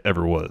days than it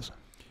ever was.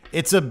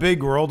 It's a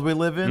big world we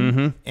live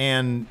in,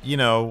 and,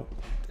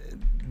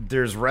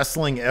 there's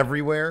wrestling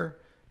everywhere,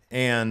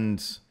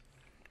 and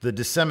the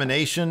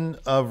dissemination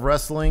of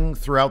wrestling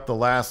throughout the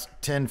last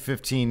 10,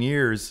 15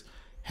 years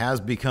has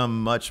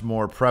become much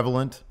more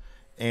prevalent.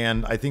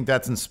 And I think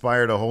that's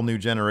inspired a whole new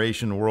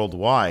generation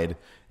worldwide.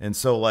 And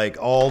so like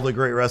all the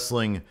great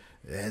wrestling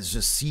has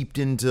just seeped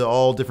into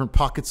all different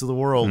pockets of the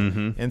world.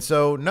 And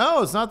so,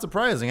 no, it's not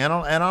surprising.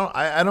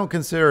 I don't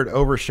consider it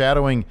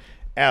overshadowing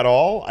at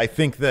all. I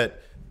think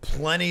that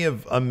plenty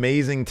of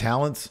amazing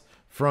talents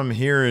from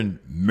here in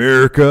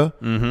America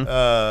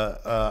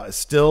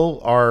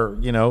still are,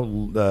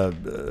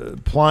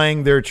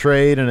 plying their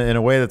trade in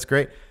a way that's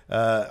great.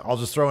 I'll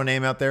just throw a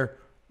name out there.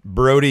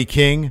 Brody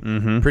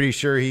King. Pretty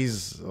sure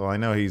I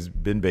know he's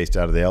been based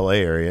out of the LA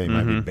area. He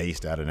might be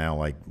based out of now,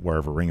 like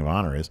wherever Ring of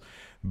Honor is.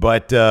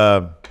 But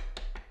yeah,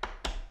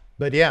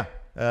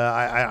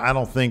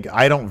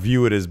 I don't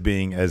view it as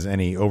being as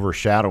any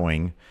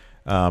overshadowing.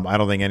 I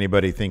don't think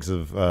anybody thinks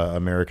of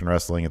American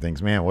wrestling and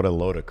thinks, man, what a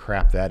load of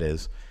crap that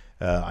is.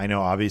 I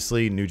know,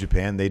 obviously, New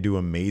Japan, they do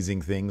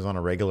amazing things on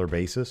a regular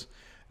basis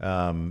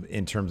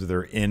in terms of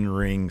their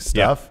in-ring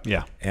stuff.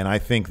 Yeah. And I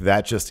think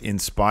that just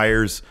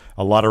inspires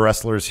a lot of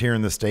wrestlers here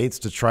in the States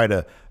to try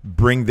to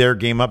bring their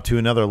game up to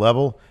another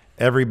level.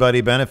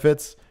 Everybody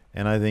benefits,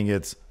 and I think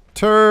it's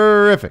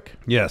terrific.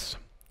 Yes.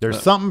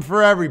 There's something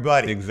for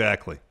everybody.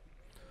 Exactly.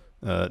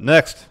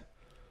 Next,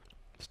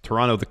 it's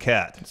Toronto the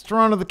Cat. It's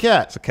Toronto the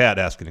Cat. It's a cat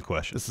asking a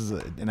question. This is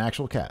an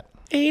actual cat.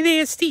 Hey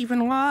there,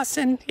 Stephen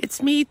Larson.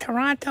 It's me,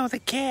 Toronto the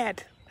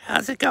Cat.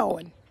 How's it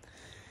going?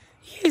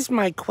 Here's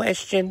my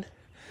question.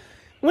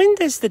 When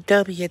does the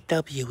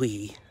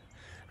WWE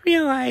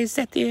realize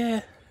that there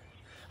are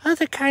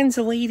other kinds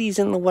of ladies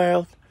in the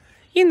world?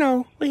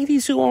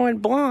 Ladies who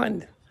aren't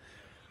blonde.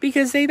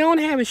 Because they don't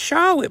have a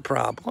Charlotte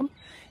problem.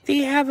 They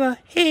have a,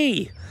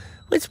 hey,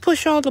 let's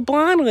push all the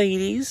blonde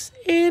ladies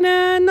and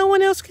no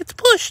one else gets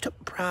pushed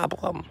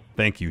problem.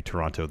 Thank you,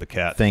 Toronto the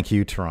Cat. Thank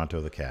you,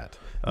 Toronto the Cat.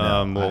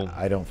 No, well,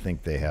 I don't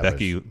think they have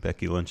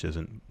Becky Lynch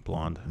isn't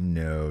blonde.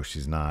 No,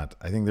 she's not.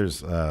 I think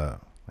there's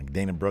like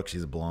Dana Brooke,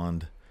 she's a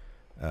blonde.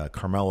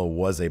 Carmella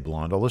was a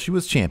blonde, although she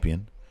was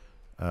champion.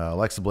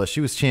 Alexa Bliss,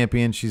 she was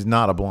champion. She's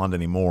not a blonde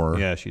anymore.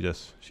 Yeah, she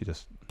just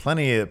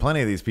plenty of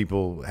these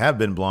people have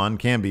been blonde,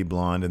 can be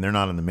blonde, and they're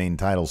not in the main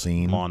title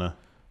scene. Lana.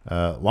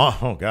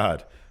 Oh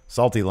God,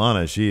 Salty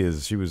Lana. She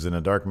was in a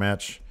dark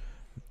match.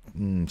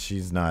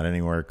 She's not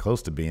anywhere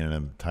close to being in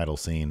a title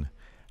scene.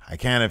 I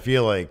kind of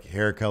feel like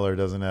hair color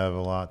doesn't have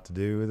a lot to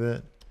do with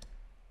it.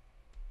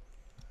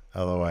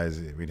 Otherwise,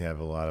 we'd have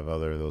a lot of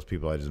those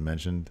people I just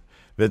mentioned.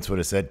 Vince would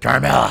have said,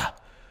 Carmella,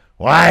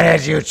 why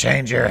did you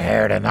change your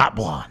hair to not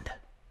blonde?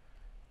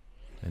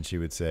 And she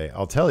would say,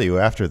 I'll tell you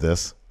after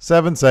this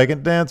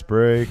 7-second dance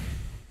break.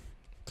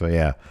 So,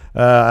 yeah,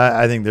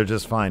 I think they're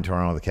just fine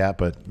Toronto with the cat.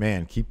 But,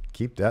 man,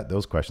 keep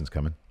those questions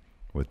coming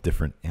with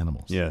different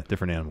animals. Yeah,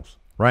 different animals.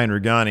 Ryan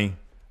Rugani,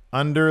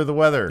 under the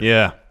weather.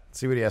 Yeah. Let's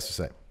see what he has to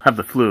say. I have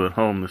the flu at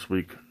home this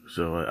week,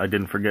 so I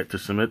didn't forget to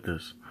submit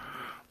this.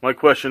 My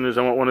question is,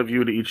 I want one of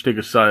you to each take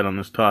a side on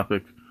this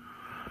topic.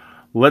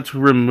 Let's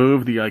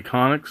remove the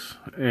Iconics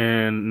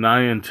and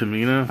Nia and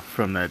Tamina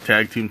from that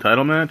tag team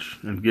title match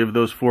and give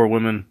those 4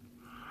 women,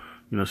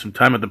 some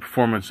time at the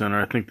Performance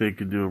Center. I think they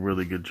could do a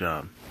really good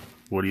job.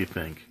 What do you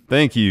think?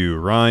 Thank you,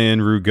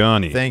 Ryan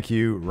Rugani. Thank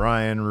you,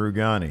 Ryan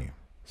Rugani.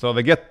 So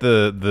they get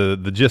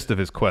the gist of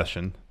his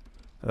question.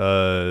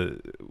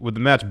 Would the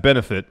match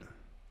benefit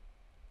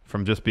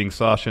from just being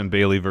Sasha and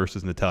Bayley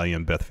versus Natalya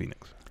and Beth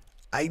Phoenix?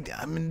 I'm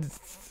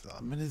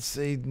gonna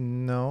say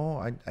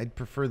no. I'd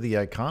prefer the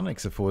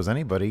Iconics if it was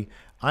anybody.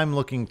 I'm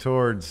looking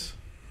towards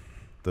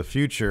the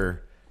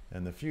future,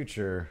 and the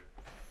future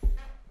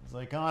is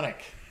iconic.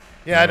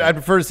 Yeah, I'd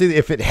prefer to see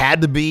if it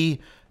had to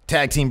be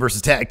tag team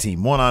versus tag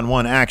team,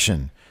 1-on-1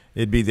 action.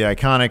 It'd be the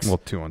Iconics. Well,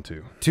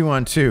 2-on-2.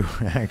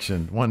 2-on-2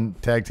 action. One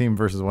tag team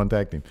versus one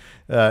tag team.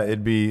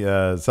 It'd be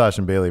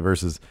Sasha and Bayley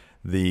versus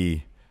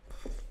the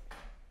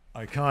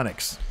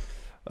Iconics.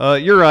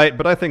 You're right,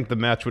 but I think the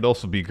match would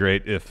also be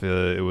great if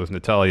it was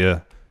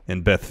Natalya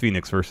and Beth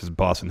Phoenix versus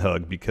Boss and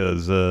Hug,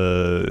 because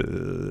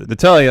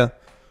Natalya,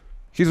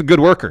 she's a good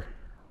worker.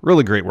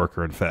 Really great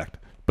worker, in fact.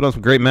 Put on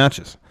some great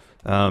matches.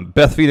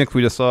 Beth Phoenix,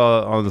 we just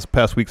saw on this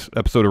past week's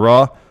episode of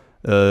Raw,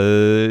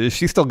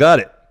 she still got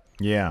it.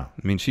 Yeah.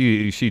 I mean,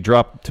 she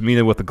dropped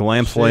Tamina with a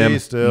glam slam,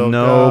 still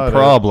no got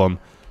problem.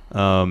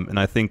 And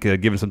I think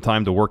given some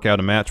time to work out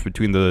a match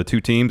between the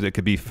two teams, it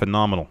could be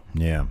phenomenal.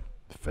 Yeah.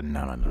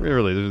 Phenomenal.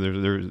 Really,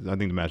 I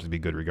think the match would be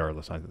good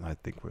regardless. I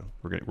think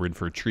we're in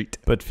for a treat.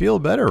 But feel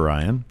better,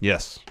 Ryan.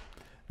 Yes.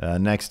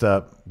 Next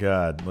up,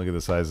 God, look at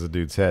the size of the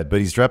dude's head. But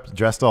he's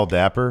dressed all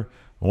dapper.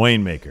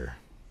 Waymaker.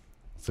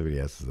 Let's see what he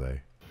has to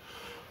say.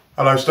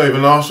 Hello,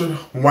 Stephen Larson,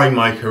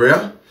 Waymaker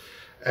here.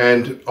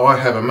 And I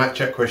have a match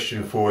chat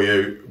question for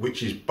you,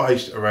 which is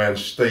based around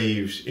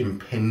Steve's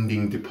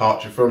impending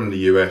departure from the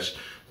US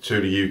to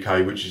the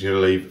UK, which is going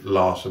to leave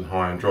Larson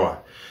high and dry.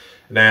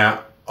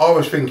 Now, I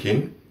was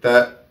thinking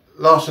that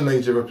Larson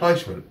needs a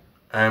replacement,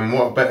 and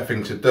what a better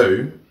thing to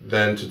do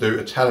than to do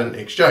a talent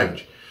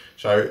exchange.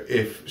 So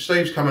if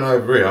Steve's coming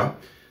over here,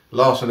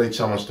 Larson needs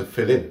someone to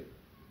fill in,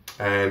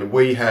 and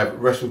we have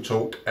Wrestle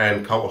Talk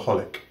and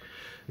Cultaholic.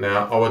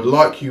 Now I would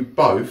like you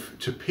both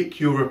to pick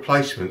your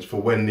replacements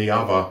for when the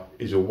other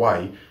is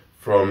away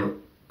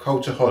from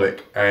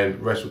Cultaholic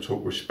and Wrestle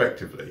Talk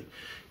respectively.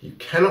 You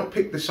cannot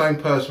pick the same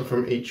person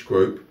from each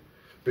group,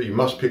 but you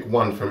must pick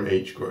one from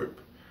each group.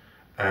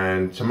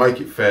 And to make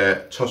it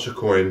fair, toss a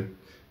coin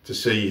to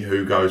see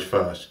who goes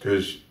first,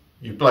 because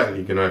you're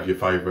blatantly going to have your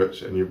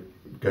favourites and you're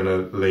going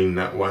to lean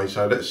that way.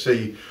 So let's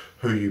see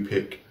who you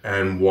pick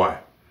and why.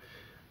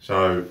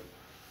 So,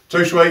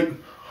 too sweet,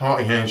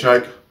 hearty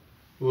handshake,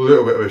 a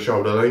little bit of a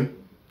shoulder lean.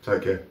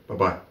 Take care.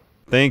 Bye-bye.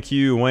 Thank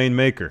you,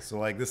 Waymaker. So,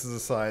 like, this is the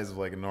size of,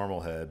 like, a normal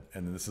head,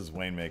 and then this is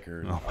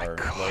Waymaker, our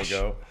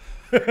logo.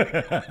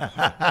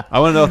 I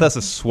want to know if that's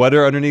a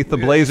sweater underneath the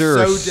blazer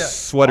or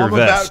sweater I'm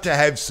vest. about to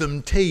have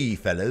some tea,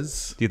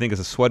 fellas. Do you think it's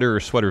a sweater or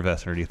sweater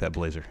vest underneath that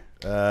blazer?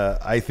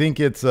 I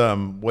think it's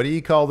what do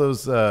you call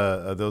those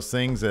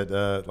things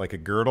that like a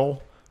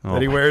girdle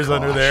that he wears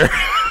under there?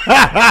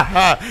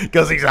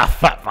 Because he's a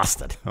fat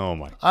bastard. Oh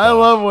my God. I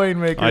love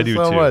Waymaker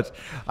so too. much.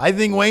 I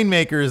think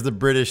Waymaker is the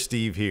British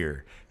Steve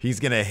here. He's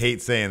gonna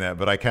hate saying that,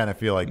 but I kind of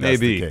feel like that's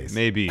the case.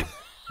 Maybe.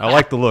 I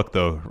like the look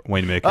though,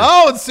 Waymaker.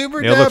 Oh, it's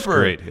super dapper. It looks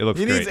great. It looks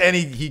great. And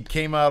he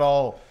came out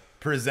all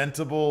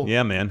presentable.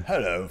 Yeah, man.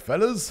 Hello,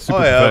 fellas. Super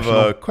I have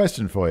professional. a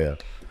question for you.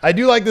 I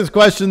do like this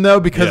question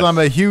though because Yes. I'm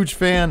a huge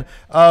fan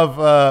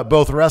of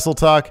both Wrestle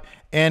Talk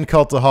and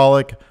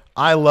Cultaholic.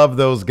 I love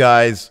those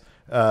guys.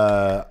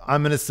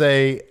 I'm gonna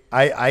say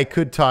I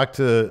could talk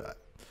to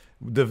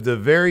the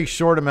very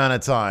short amount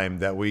of time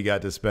that we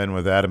got to spend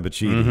with Adam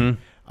Pacitti. Mhm.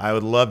 I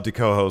would love to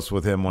co-host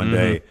with him one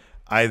day.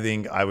 I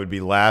think I would be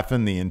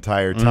laughing the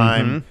entire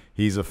time. Mhm.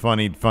 He's a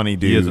funny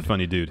dude. He is a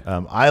funny dude.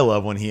 I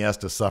love when he has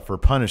to suffer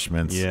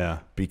punishments. Yeah.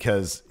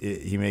 Because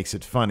he makes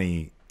it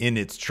funny in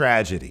its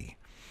tragedy.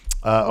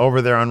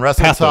 Over there on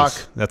Wrestle Pathos.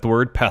 Talk. That the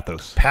word?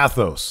 Pathos.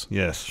 Pathos.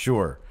 Yes.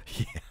 Sure.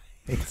 Yeah,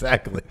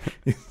 exactly.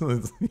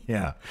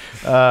 Yeah.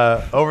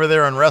 Over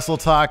there on Wrestle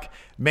Talk,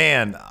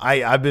 man,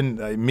 I've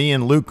been, me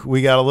and Luke,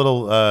 we got a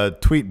little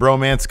tweet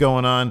bromance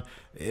going on.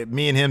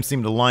 Me and him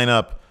seem to line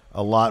up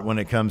a lot when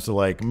it comes to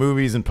like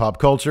movies and pop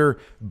culture,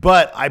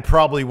 but I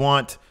probably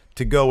want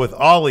to go with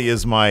Ollie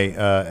as my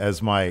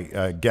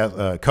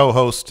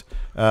co-host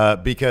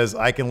because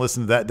I can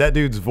listen to that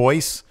dude's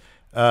voice.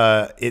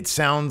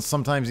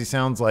 Sometimes he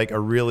sounds like a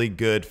really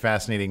good,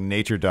 fascinating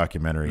nature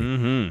documentary.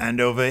 And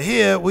over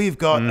here we've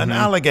got an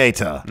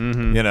alligator.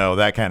 You know,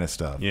 that kind of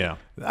stuff. Yeah.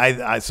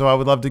 So I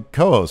would love to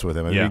co-host with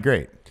him. It'd be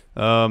great.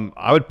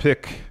 I would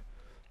pick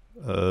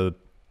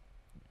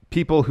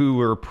people who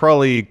are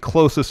probably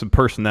closest in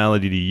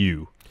personality to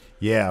you.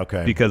 Yeah,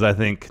 okay. Because I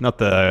think, not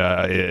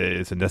that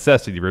it's a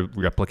necessity to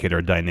replicate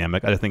our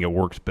dynamic, I just think it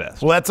works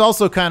best. Well, that's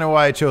also kind of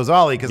why I chose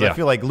Ollie, because I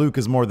feel like Luke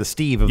is more the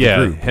Steve of the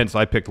group. Hence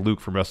I picked Luke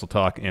from Wrestle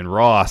Talk and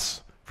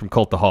Ross from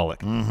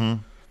Cultaholic.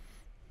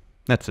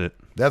 That's it.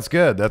 That's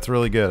good. That's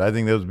really good. I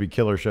think those would be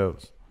killer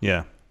shows.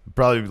 Yeah.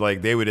 Probably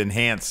like they would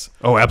enhance.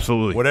 Oh,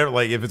 absolutely. Whatever.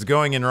 Like if it's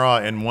going in Raw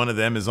and one of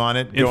them is on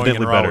it, Infinitely going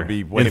in Raw better. would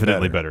be way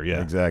Infinitely better.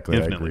 Yeah. Exactly.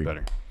 Infinitely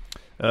better.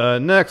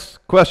 Next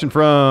question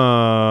from,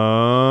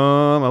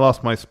 I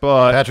lost my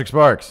spot. Patrick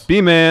Sparks.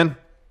 B-Man.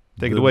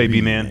 Take it away,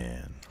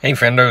 B-Man. Hey,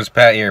 friendos.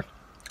 Pat here.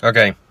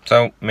 Okay,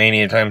 so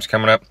Mania time's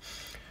coming up.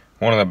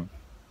 One of the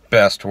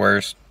best,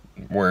 worst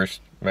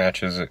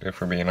matches,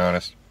 if we're being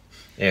honest,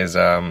 is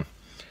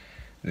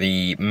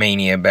the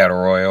Mania Battle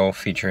Royal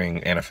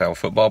featuring NFL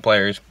football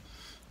players.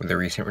 With the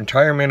recent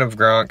retirement of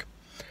Gronk,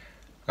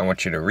 I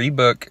want you to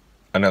rebook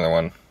another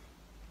one.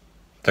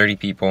 30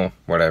 people,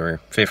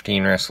 whatever.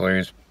 15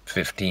 wrestlers,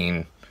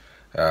 15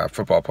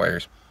 football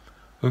players.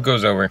 Who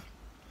goes over?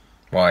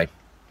 Why?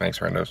 Thanks,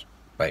 friendos.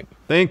 Bye.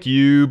 Thank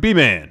you,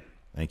 B-Man.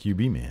 Thank you,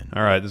 B-Man.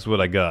 All right, this is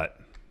what I got.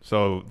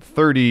 So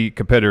 30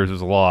 competitors is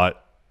a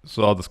lot,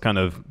 so I'll just kind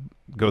of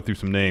go through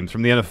some names.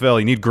 From the NFL,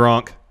 you need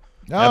Gronk.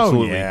 Oh,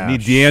 Absolutely. yeah. You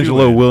need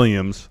D'Angelo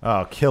Williams.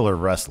 Oh, killer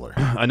wrestler.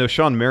 I know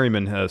Sean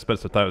Merriman has spent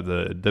some time at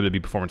the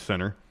WWE Performance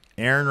Center.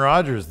 Aaron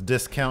Rodgers,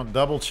 discount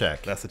double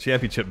check. That's the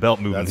championship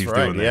belt movement he's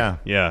doing there. Yeah.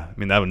 Yeah. I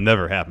mean, that would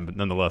never happen, but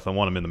nonetheless, I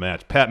want him in the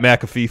match. Pat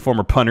McAfee,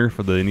 former punter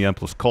for the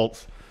Indianapolis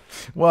Colts.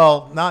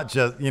 Well, not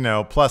just,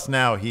 plus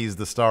now he's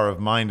the star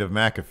of Mind of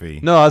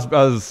McAfee. No, I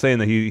was saying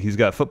that he's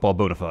got football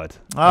bona fides.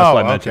 That's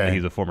why I mentioned that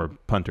he's a former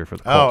punter for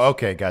the Colts. Oh,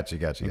 okay. Gotcha.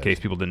 In case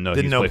people didn't know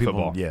he played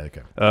football. Yeah,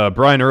 okay.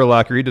 Brian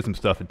Urlacher, he did some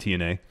stuff at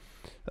TNA.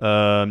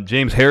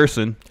 James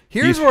Harrison.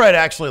 Here's where I'd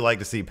actually like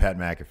to see Pat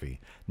McAfee.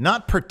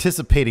 Not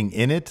participating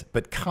in it,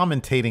 but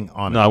commentating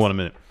on it. No, I want a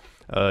minute.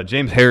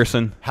 James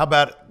Harrison. How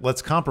about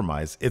let's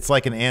compromise? It's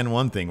like an and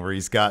one thing where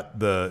he's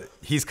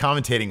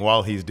commentating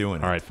while he's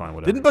doing it. All right, fine,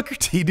 whatever. Didn't Booker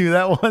T do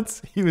that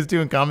once? He was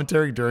doing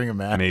commentary during a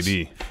match.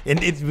 Maybe.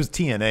 And it was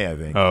TNA, I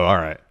think. Oh, all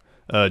right.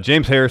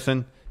 James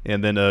Harrison.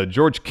 And then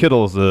George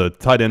Kittle's the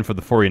tight end for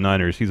the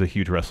 49ers. He's a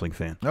huge wrestling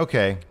fan.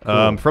 Okay.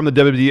 Cool. From the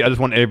WWE, I just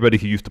want everybody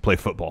who used to play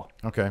football.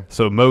 Okay.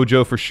 So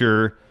Mojo for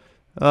sure.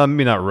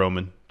 Maybe not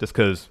Roman, just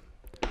because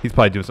he's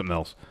probably doing something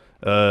else.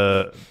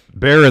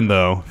 Baron,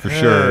 though, for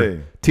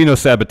sure. Tino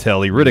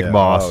Sabatelli, Riddick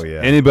Moss. Oh, yeah.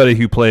 Anybody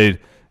who played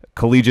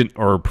collegiate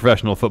or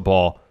professional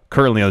football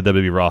currently on the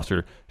WWE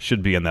roster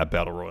should be in that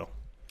battle royal.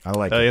 I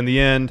like it. In the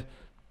end,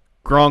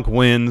 Gronk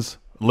wins,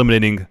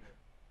 eliminating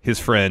his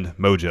friend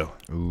Mojo.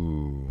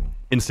 Ooh.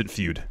 Instant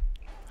feud.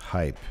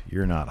 Hype.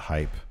 You're not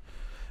hype.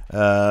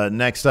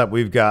 Next up,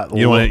 we've got...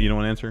 You don't want to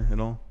answer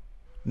at all?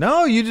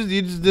 No, you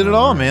just did it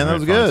all, man. That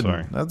was good.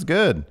 Sorry. That's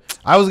good.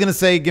 I was gonna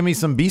say, give me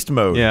some Beast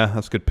Mode. Yeah,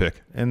 that's a good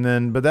pick.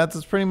 But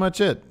that's pretty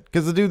much it.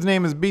 Because the dude's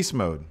name is Beast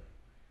Mode.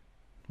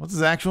 What's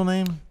his actual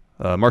name?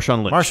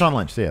 Marshawn Lynch. Marshawn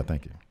Lynch. Yeah,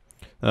 thank you.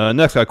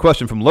 Next, got a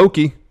question from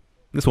Loki.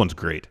 This one's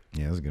great.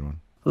 Yeah, that's a good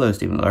one. Hello,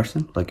 Stephen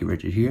Larson. Lucky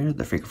Richard here,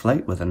 the Freak of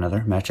Flight, with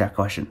another Match Chat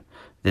question.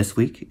 This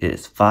week, it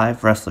is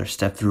 5 wrestlers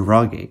step through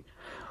Rawgate.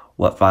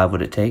 What 5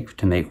 would it take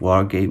to make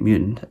Rawgate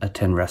Mutant a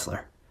 10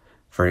 wrestler?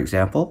 For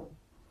example,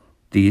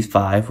 these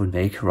 5 would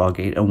make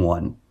Rawgate a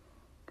 1.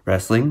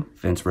 Wrestling,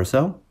 Vince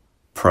Russo.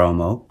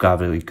 Promo,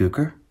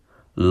 Gobbledygooker.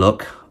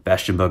 Look,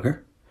 Bastion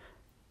Booger.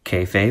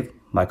 Kayfabe,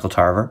 Michael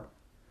Tarver.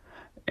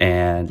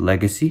 And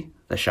Legacy,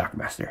 the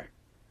Shockmaster.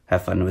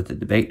 Have fun with the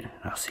debate, and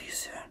I'll see you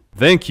soon.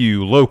 Thank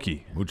you,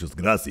 Loki. Muchas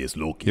gracias,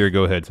 Loki. Here,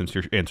 go ahead, since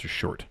your answer's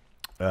short.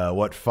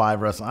 What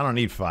 5 wrestlers? I don't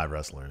need 5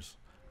 wrestlers.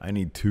 I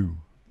need 2.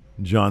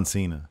 John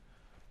Cena.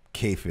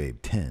 Kayfabe,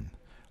 10.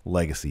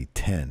 Legacy,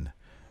 10.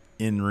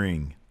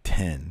 In-ring,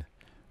 10.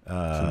 It's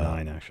a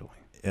 9, actually.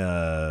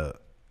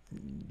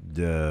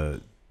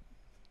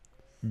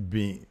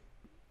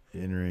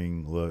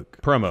 In-ring,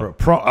 look.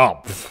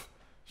 Promo.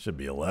 Should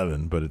be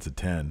 11, but it's a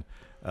 10.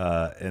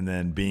 And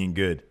then being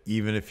good,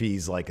 even if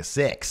he's like a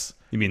 6.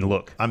 You mean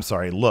look? I'm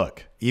sorry,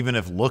 look. Even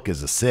if look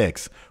is a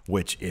 6,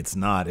 which it's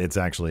not, it's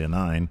actually a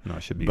 9. No,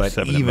 it should be but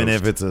 7. Even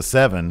if it's a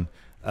 7,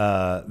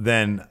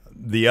 then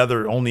the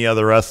only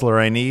other wrestler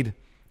I need,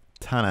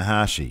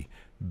 Tanahashi,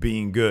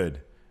 being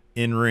good,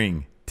 in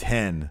ring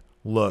 10,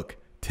 look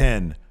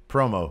 10,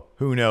 promo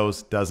who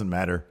knows, doesn't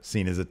matter,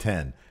 seen as a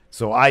 10.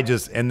 So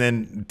and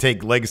then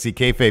take Legacy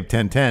Kayfabe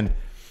 10-10.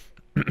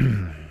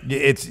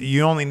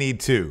 You only need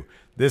 2.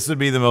 This would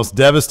be the most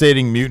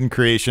devastating mutant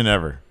creation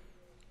ever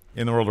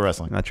in the world of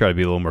wrestling. I try to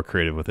be a little more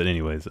creative with it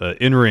anyways.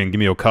 In-ring, give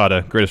me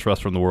Okada, greatest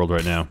wrestler in the world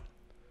right now.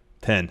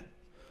 10.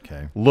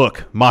 Okay.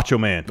 Look, Macho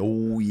Man.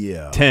 Oh,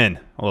 yeah. 10.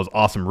 All those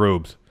awesome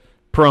robes.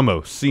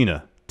 Promo,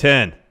 Cena.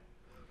 10.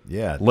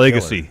 Yeah.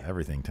 Legacy. Killer.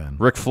 Everything 10.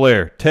 Ric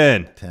Flair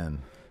 10.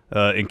 10.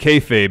 In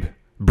kayfabe,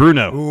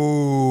 Bruno.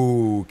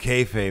 Ooh,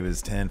 kayfabe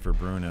is 10 for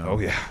Bruno. Oh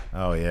yeah.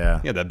 Oh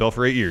yeah. Yeah, that belt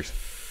for 8 years.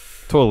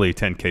 Totally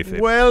 10 kayfabe.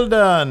 Well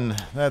done.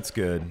 That's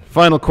good.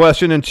 Final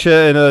question in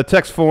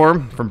text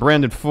form from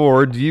Brandon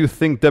Ford. Do you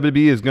think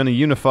WWE is going to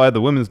unify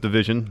the women's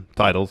division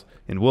titles,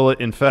 and will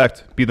it, in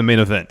fact, be the main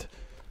event?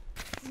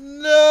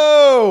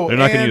 No. They're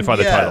not going to unify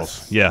the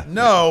titles. Yeah.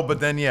 No, but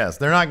then yes.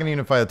 They're not going to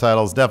unify the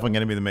titles. Definitely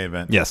going to be the main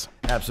event. Yes.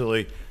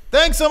 Absolutely.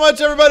 Thanks so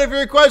much, everybody, for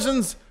your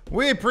questions.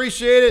 We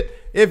appreciate it.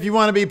 If you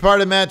want to be part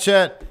of Matt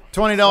Chat,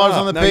 $20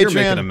 on the now Patreon you're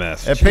making a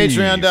mess. at Jeez.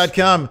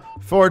 patreon.com/.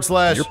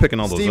 You're picking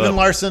all those Stephen up.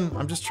 Larson.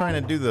 I'm just trying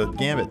to do the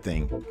gambit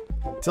thing.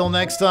 Till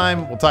next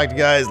time, we'll talk to you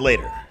guys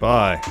later.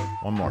 Bye.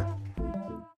 One more.